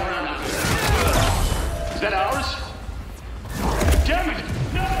that flying around out there? Is that ours? Damn it!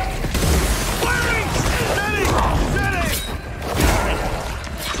 No! Firing! Steady! Steady!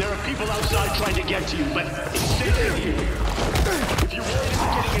 There are people outside trying to get to you, but it's safe in here. If you're worried about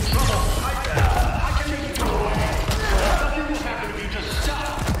getting in trouble, I can make you go away. Nothing will happen if you just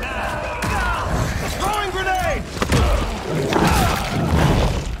stop now.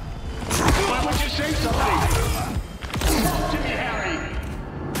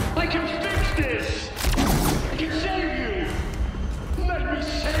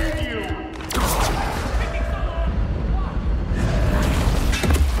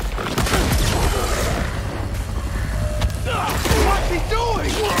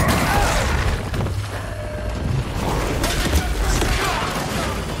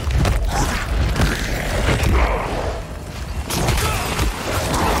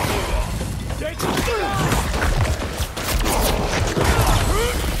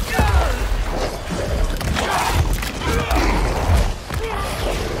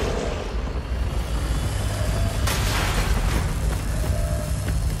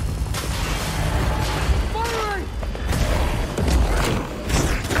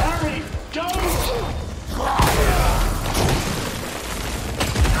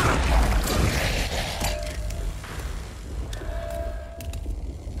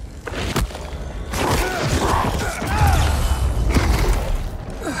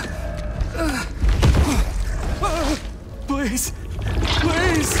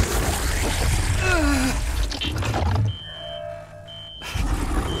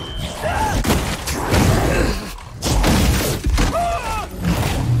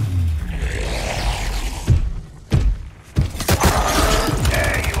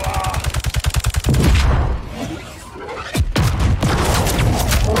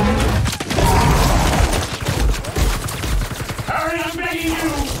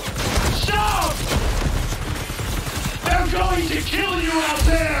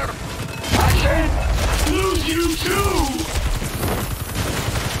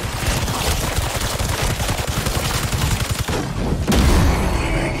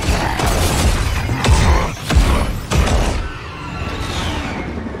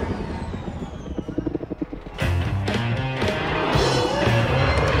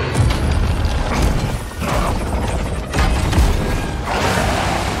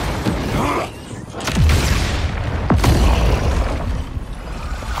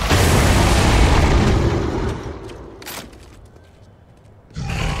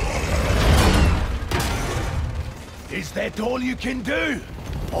 Is that all you can do?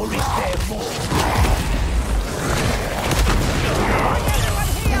 Or is there more?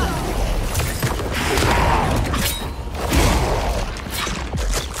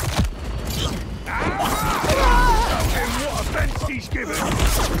 What offense he's given!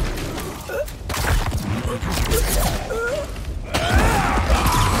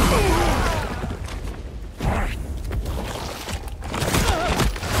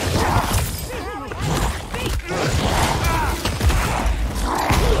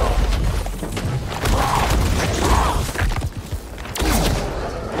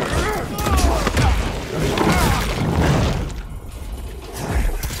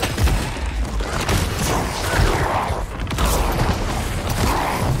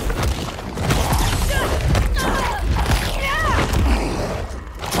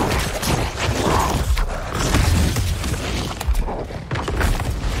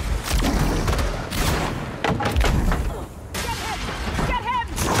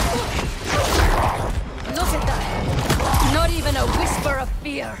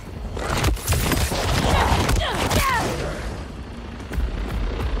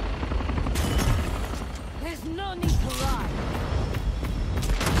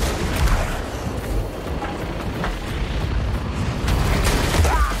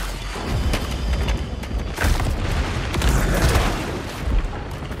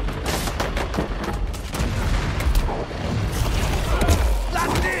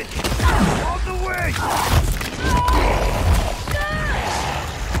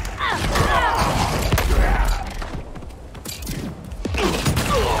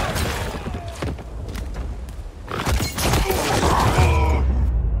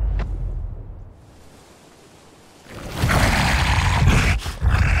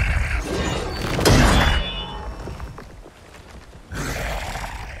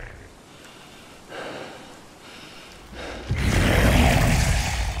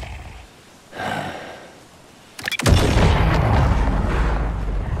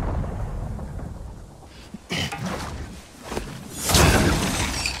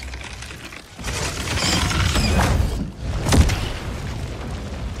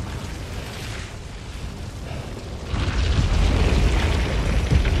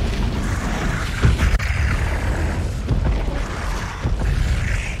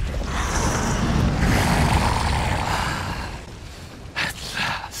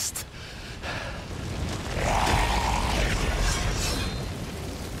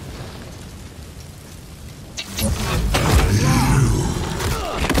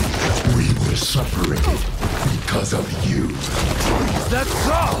 Because of you. That's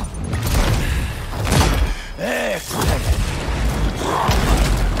all! Excellent!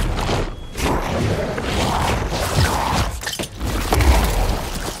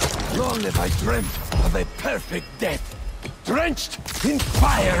 Long have I dreamt of a perfect death, drenched in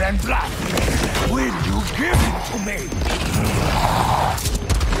fire and blood. Will you give it to me?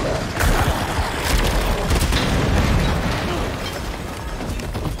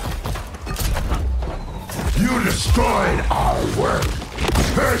 You destroyed our work,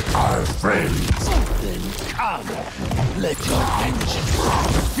 hurt our friends. Then come, let your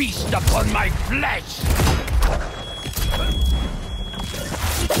vengeance feast upon my flesh!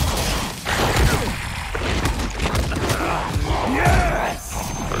 Yes!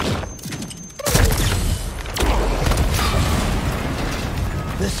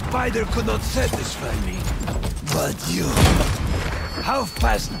 The spider could not satisfy me, but you... How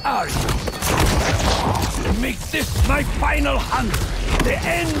fast are you? Make this my final hunt, the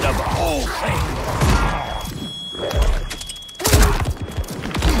end of all things!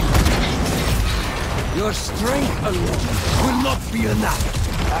 Your strength alone will not be enough.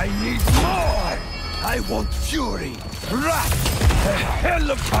 I need more! I want fury, wrath, a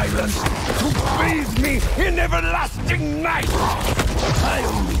hell of violence to bathe me in everlasting night! I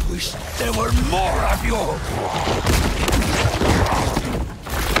only wish there were more of you!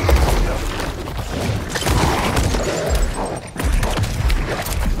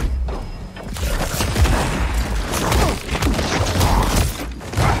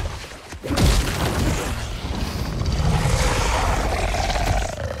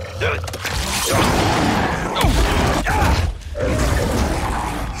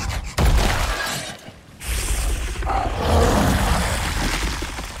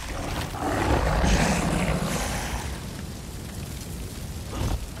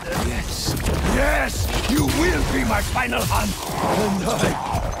 Final hunt, and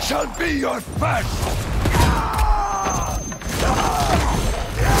I shall be your first!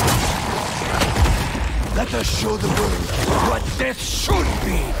 Let us show the world what death should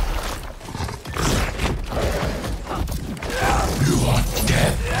be!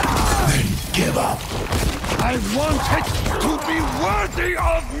 give up. I want it to be worthy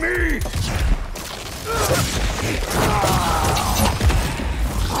of me!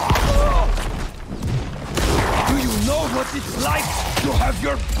 Do you know what it's like to have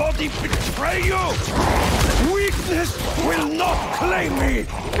your body betray you? Weakness will not claim me!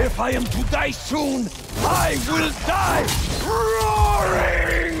 If I am to die soon, I will die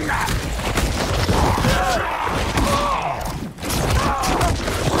roaring!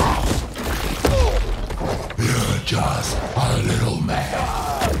 You're just a little man.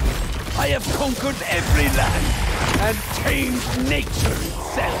 I have conquered every land and tamed nature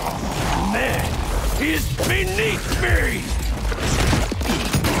itself. Man is beneath me!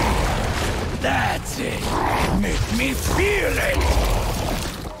 That's it! Make me feel it!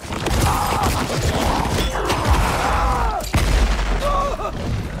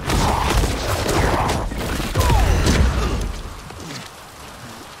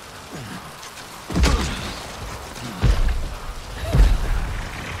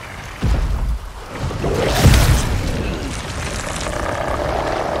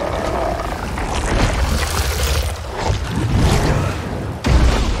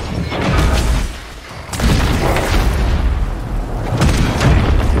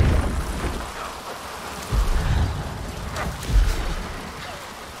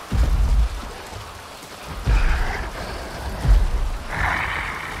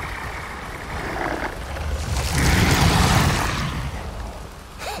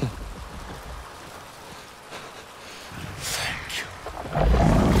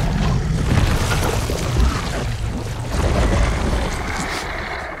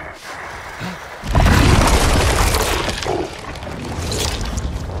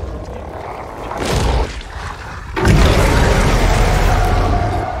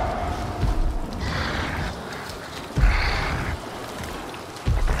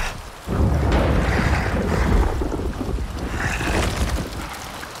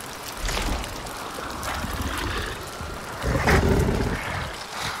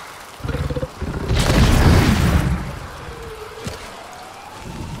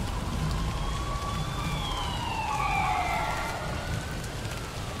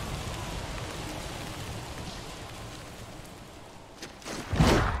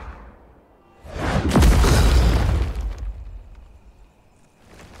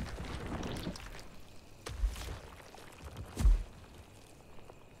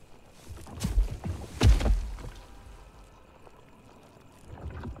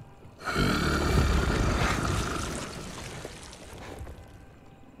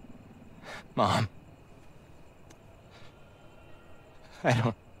 Mom. I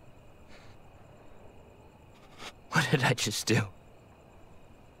don't... What did I just do?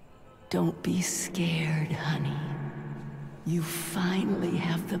 Don't be scared, honey. You finally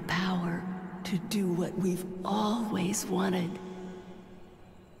have the power to do what we've always wanted.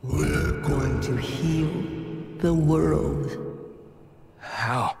 We're going to heal the world.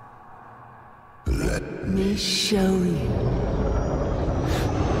 How? Let me show you.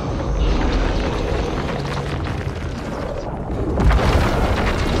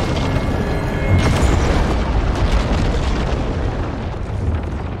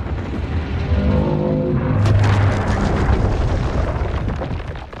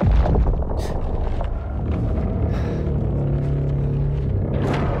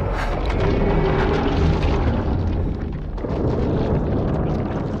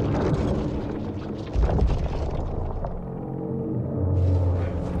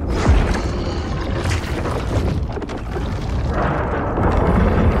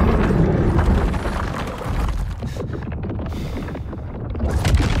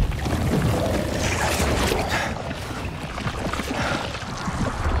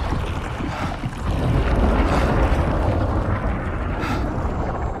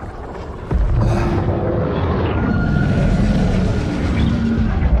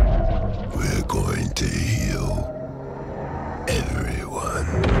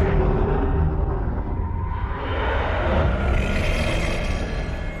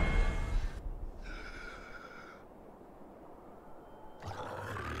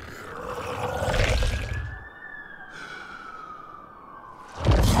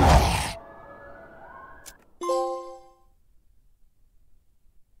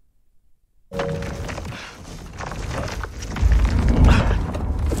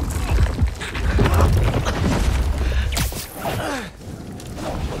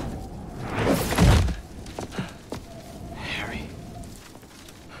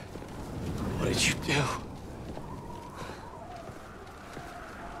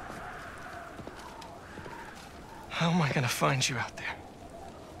 How am I gonna find you out there?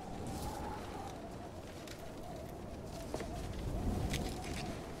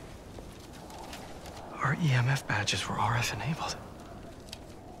 EMF badges were RF enabled.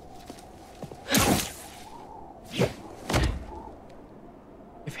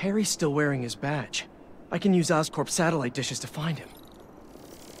 If Harry's still wearing his badge, I can use Oscorp satellite dishes to find him.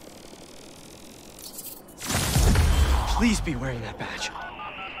 Please be wearing that badge.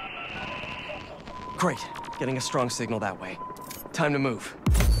 Great. Getting a strong signal that way. Time to move.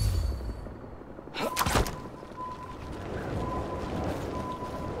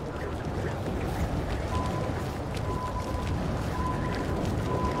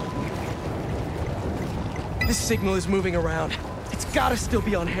 This signal is moving around. It's gotta still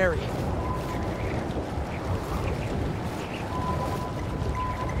be on Harry.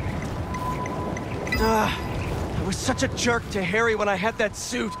 I was such a jerk to Harry when I had that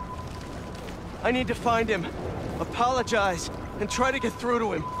suit. I need to find him, apologize, and try to get through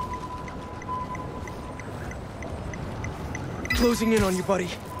to him. Closing in on you, buddy.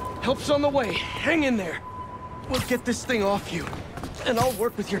 Help's on the way. Hang in there. We'll get this thing off you. And I'll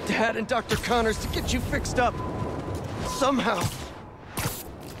work with your dad and Dr. Connors to get you fixed up. Somehow.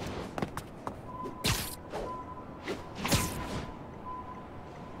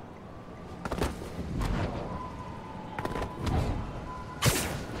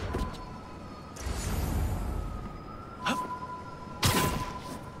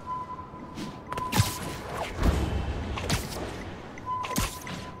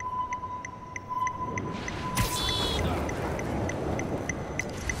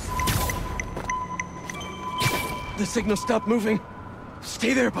 The signal stopped moving.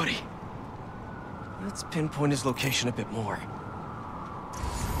 Stay there, buddy. Let's pinpoint his location a bit more.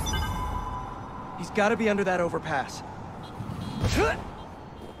 He's got to be under that overpass.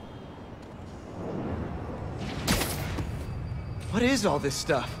 What is all this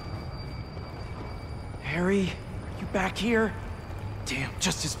stuff? Harry, you back here? Damn,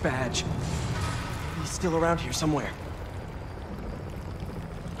 just his badge. He's still around here somewhere.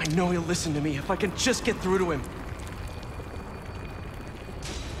 I know he'll listen to me if I can just get through to him.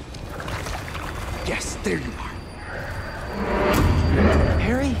 Yes, there you are.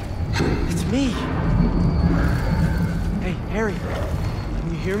 Harry? It's me. Hey, Harry. Can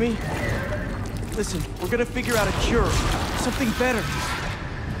you hear me? Listen, we're gonna figure out a cure. Something better.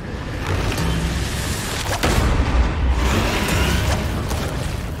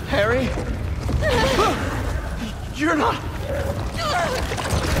 Harry? You're not...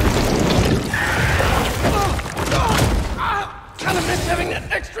 Kind of miss having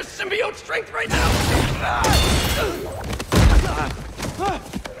that extra symbiote strength right now.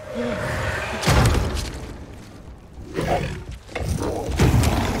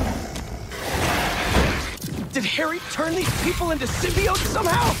 Did Harry turn these people into symbiotes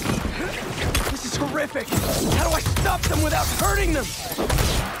somehow? This is horrific. How do I stop them without hurting them?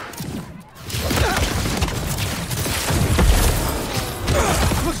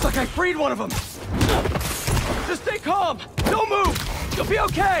 Looks like I freed one of them. Just stay calm. Don't move. You'll be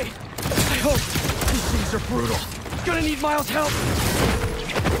okay. I hope. These things are brutal. Gonna need Miles' help.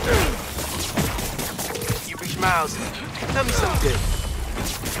 You reach Miles. Tell me something good.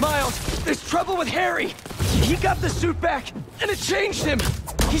 Miles, there's trouble with Harry. He got the suit back, and it changed him.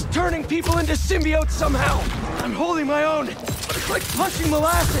 He's turning people into symbiotes somehow. I'm holding my own, but it's like punching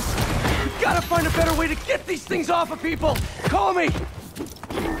molasses. We've gotta find a better way to get these things off of people. Call me.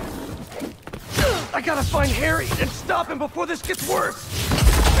 I gotta find Harry and stop him before this gets worse!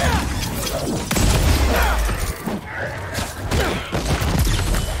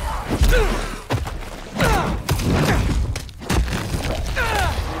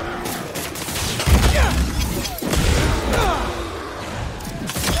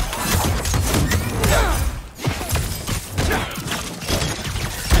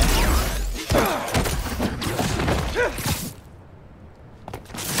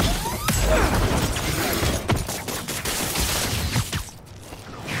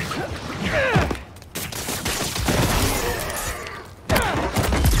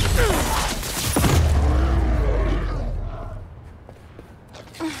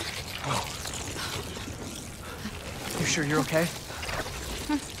 Sure you're okay?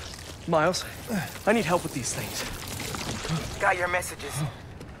 Miles, I need help with these things. Got your messages.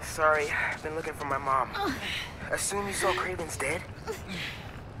 Sorry, I've been looking for my mom. Assume you saw Craven's dead?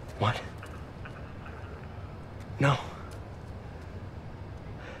 What? No.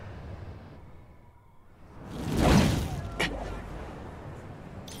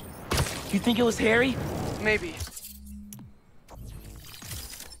 You think it was Harry? Maybe.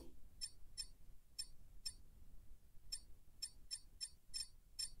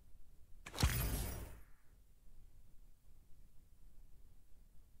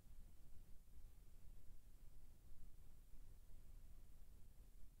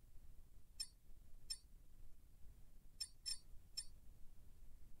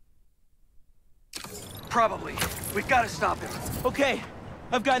 Probably. We've got to stop him. Okay,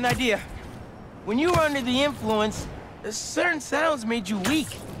 I've got an idea. When you were under the influence, certain sounds made you weak.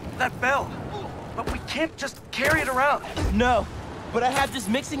 That bell. But we can't just carry it around. No, but I have this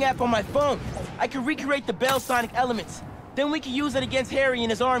mixing app on my phone. I can recreate the bell sonic elements. Then we can use it against Harry and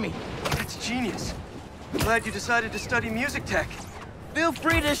his army. That's genius. I'm glad you decided to study music tech. Feel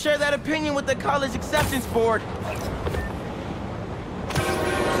free to share that opinion with the college acceptance board.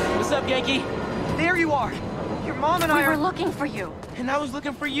 What's up, Yankee? There you are. Your mom and I We were looking for you. And I was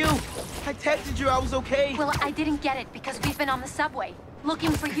looking for you. I texted you I was okay. Well, I didn't get it because we've been on the subway,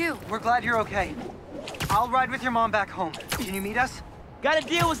 looking for you. We're glad you're okay. I'll ride with your mom back home. Can you meet us? Gotta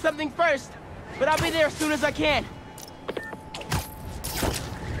deal with something first, but I'll be there as soon as I can.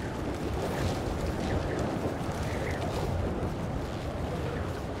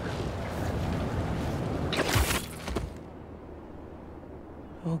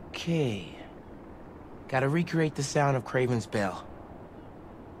 Okay. Gotta recreate the sound of Kraven's bell.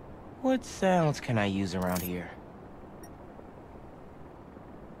 What sounds can I use around here?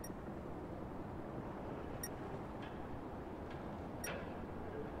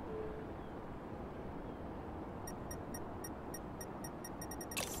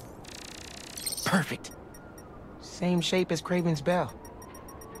 Perfect. Same shape as Kraven's bell.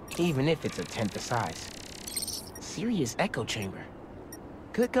 Even if it's a tenth the size. Serious echo chamber.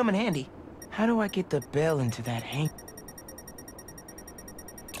 Could come in handy. How do I get the bell into that hang?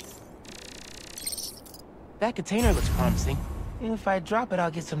 That container looks promising. If I drop it,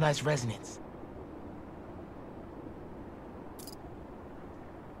 I'll get some nice resonance.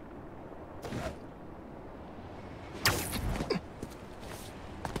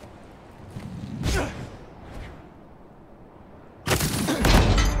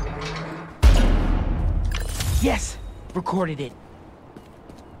 Yes! Recorded it.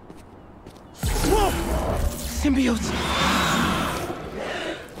 Whoa! Symbiotes!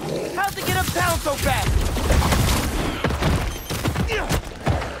 How'd they get uptown so fast?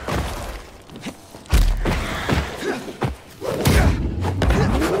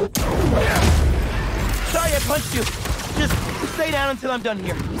 Sorry I punched you. Just stay down until I'm done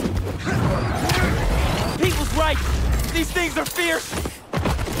here. Pete was right. These things are fierce.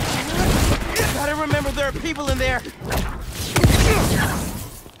 Gotta remember there are people in there.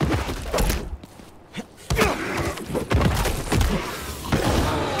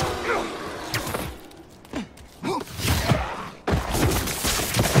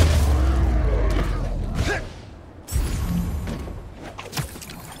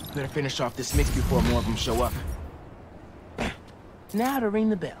 Better finish off this mix before more of them show up. Now to ring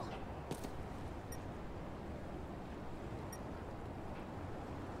the bell.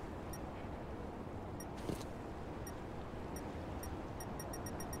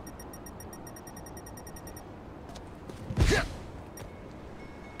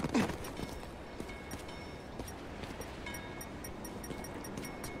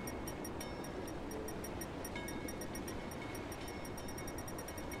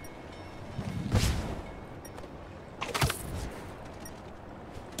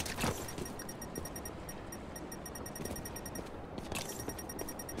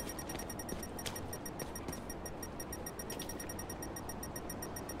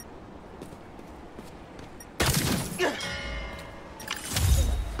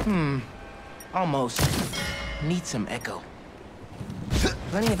 Almost. Need some echo.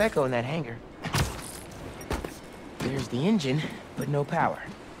 Plenty of echo in that hangar. There's the engine, but no power.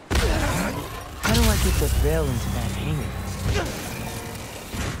 How do I get the bell into that hangar?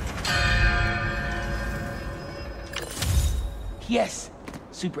 Yes!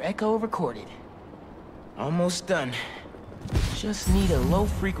 Super echo recorded. Almost done. Just need a low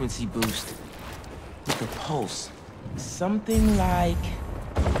frequency boost. With a pulse. Something like...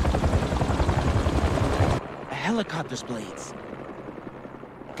 a helicopter's blades.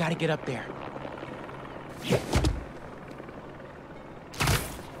 Gotta get up there.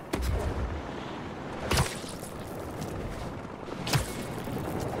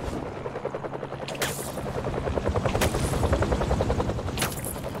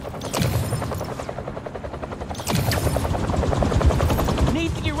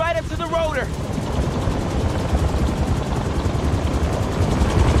 Needs to get right up to the rotor.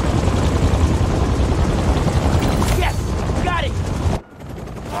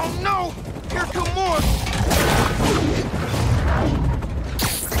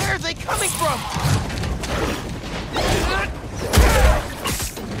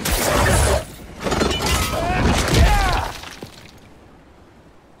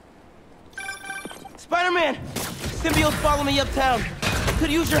 Spider-Man! Symbiotes follow me uptown.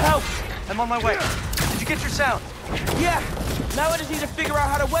 Could use your help. I'm on my way. Did you get your sound. Yeah, now I just need to figure out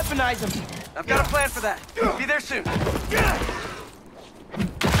how to weaponize them. I've got a plan for that. Be there soon.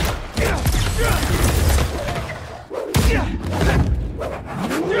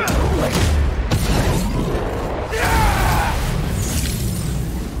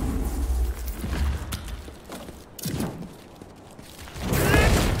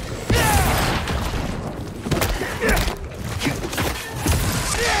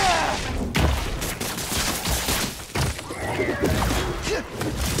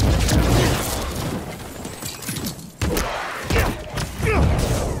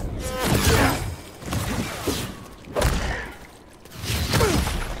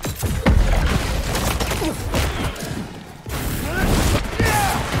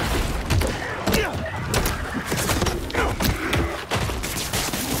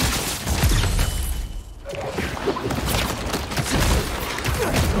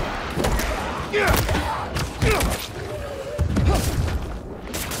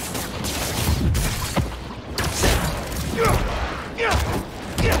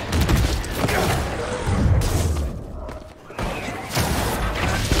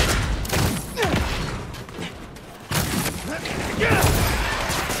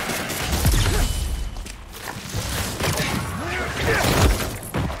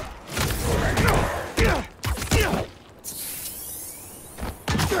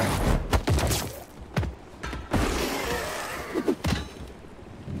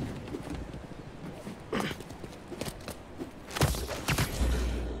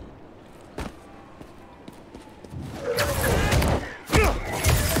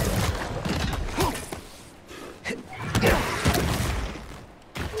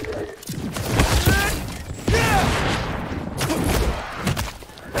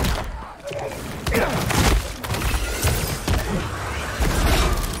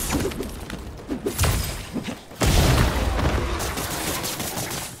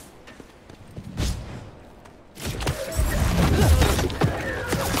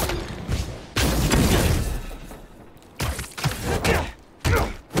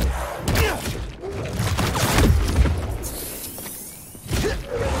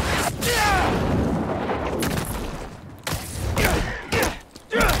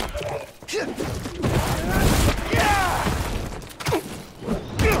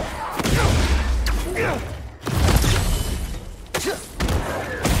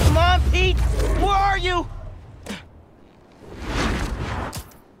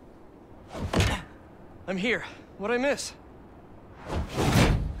 I'm here. What'd I miss?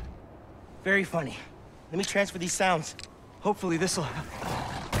 Very funny. Let me transfer these sounds. Hopefully this'll... Come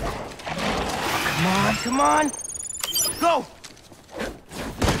on, come on! Go!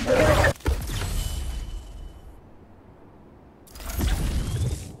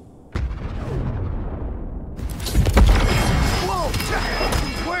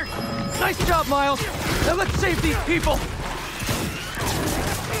 Whoa! Work! Nice job, Miles! Now let's save these people!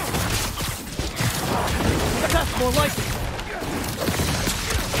 That's more like it!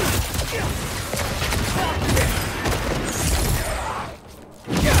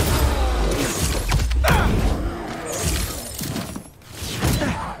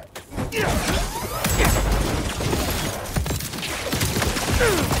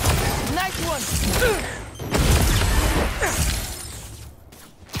 Nice one!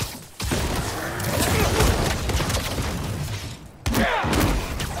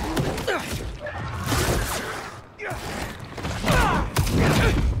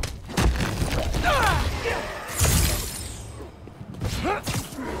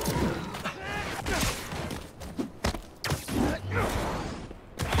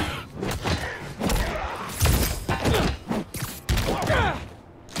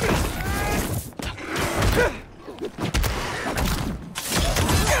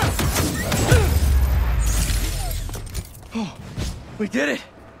 We did it!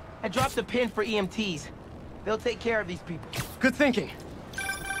 I dropped a pin for EMTs. They'll take care of these people. Good thinking.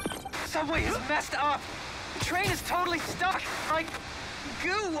 Subway is messed up. The train is totally stuck. Like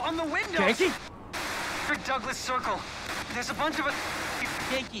goo on the windows. Yankee? Douglas Circle. There's a bunch of us.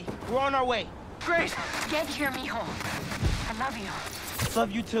 Yankee, we're on our way. Great. Get here, mijo. I love you.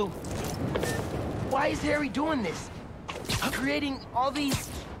 Love you too. Why is Harry doing this? Creating all these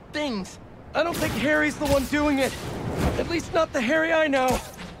things. I don't think Harry's the one doing it. At least not the Harry I know.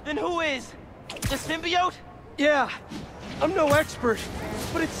 Then who is? The symbiote? Yeah. I'm no expert,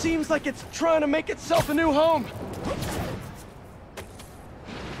 but it seems like it's trying to make itself a new home.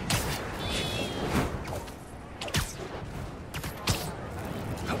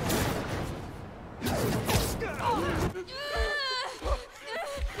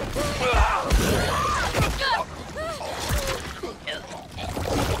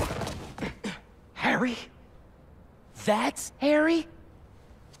 That's Harry?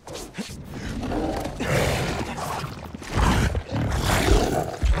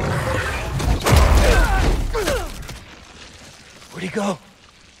 Where'd he go?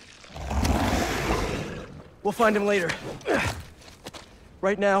 We'll find him later.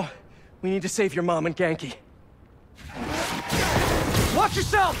 Right now, we need to save your mom and Genki. Watch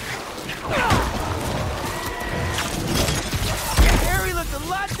yourself! Harry looked a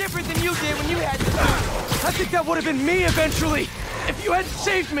lot different than you did when you had to. I think that would have been me eventually, if you hadn't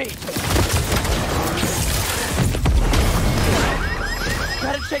saved me!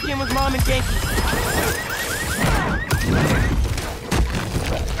 Gotta check in with Mom and Genki.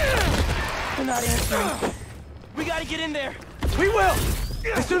 They're not answering. We gotta get in there. We will!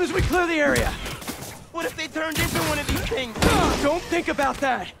 As soon as we clear the area. What if they turned into one of these things? Don't think about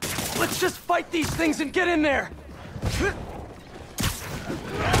that. Let's just fight these things and get in there.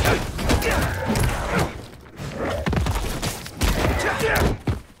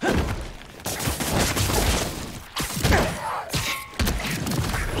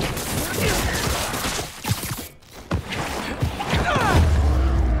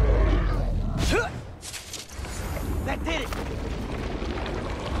 That did it.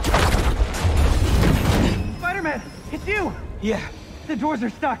 Spider-Man, it's you! Yeah. The doors are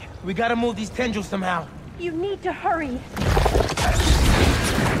stuck. We gotta move these tendrils somehow. You need to hurry.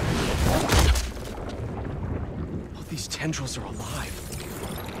 All these tendrils are alive.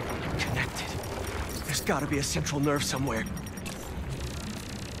 Connected. There's gotta be a central nerve somewhere.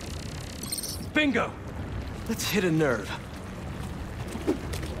 Bingo! Let's hit a nerve.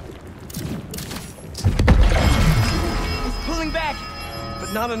 It's pulling back.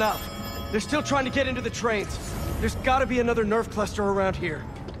 But not enough. They're still trying to get into the trains. There's gotta be another nerve cluster around here.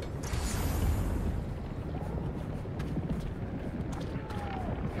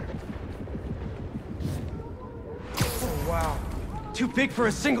 Oh, wow. Too big for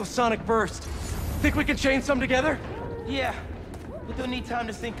a single sonic burst. Think we can chain some together? Yeah, but they'll need time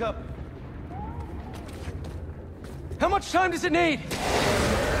to sync up. How much time does it need?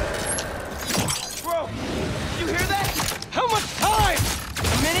 Bro, you hear that? How much time?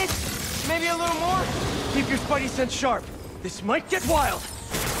 A minute? Maybe a little more? Keep your spidey sense sharp. This might get wild.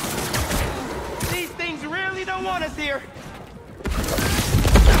 These things really don't want us here.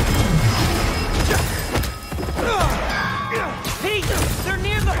 Pete, they're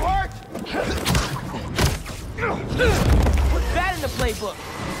near the heart. Put that in the playbook.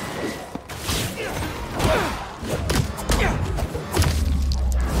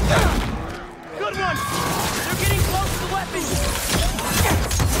 Good one. They're getting close to the weapon.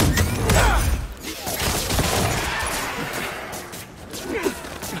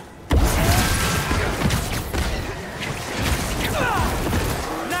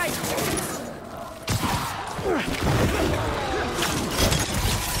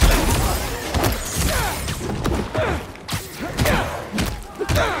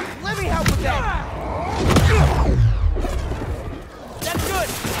 Let me help with that. That's good.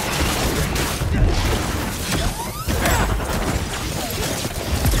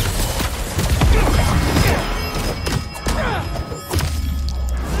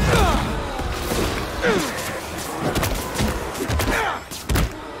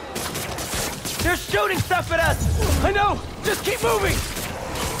 They're shooting stuff at us. I know. Just keep moving.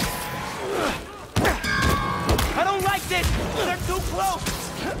 I don't like this. They're too close.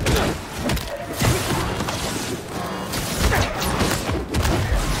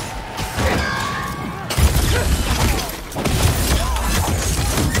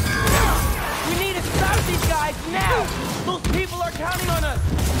 We need to stop these guys now. Those people are counting on us.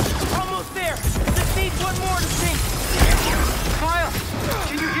 Almost there. Just need one more to sink. Miles,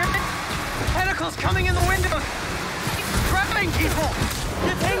 can you hear it? Tentacles coming in the windows. He's grabbing people.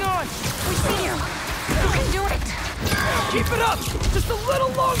 Just hang on. We see him. You can do it. Keep it up. Just a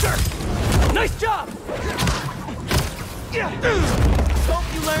little longer. Nice job. Hope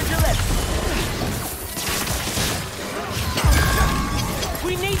you learned your lesson.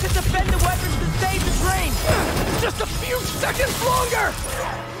 We need to defend the weapons to save the train. Just a few seconds longer.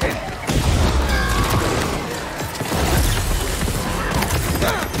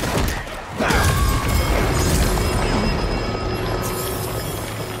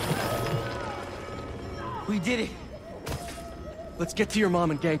 We did it. Let's get to your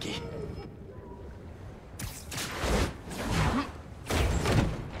mom and Genki.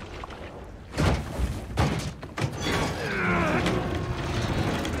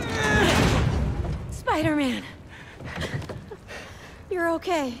 Spider-Man. You're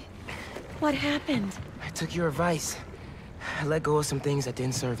okay. What happened? I took your advice. I let go of some things that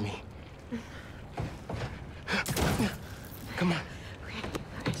didn't serve me. Come on.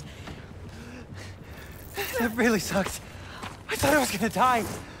 That really sucked. I thought I was gonna die.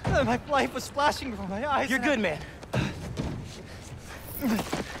 My life was flashing before my eyes. You're good, man.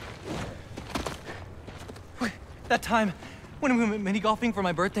 That time, when we went mini-golfing for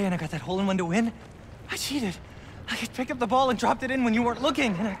my birthday and I got that hole-in-one to win, I cheated. I could pick up the ball and dropped it in when you weren't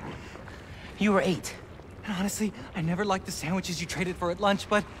looking. And You were 8. And honestly, I never liked the sandwiches you traded for at lunch,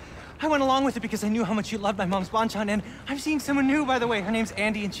 but I went along with it because I knew how much you loved my mom's banchan, and I'm seeing someone new, by the way. Her name's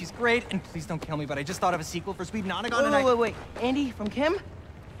Andy, and she's great, and please don't kill me, but I just thought of a sequel for Sweet Nonagon, and Wait. Andy from Kim?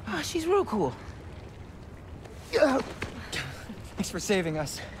 Oh, she's real cool. Thanks for saving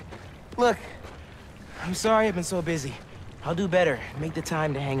us. Look, I'm sorry I've been so busy. I'll do better. Make the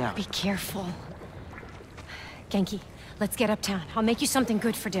time to hang out. Be careful. Genki, let's get uptown. I'll make you something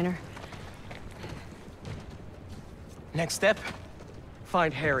good for dinner. Next step,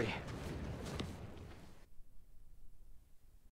 find Harry.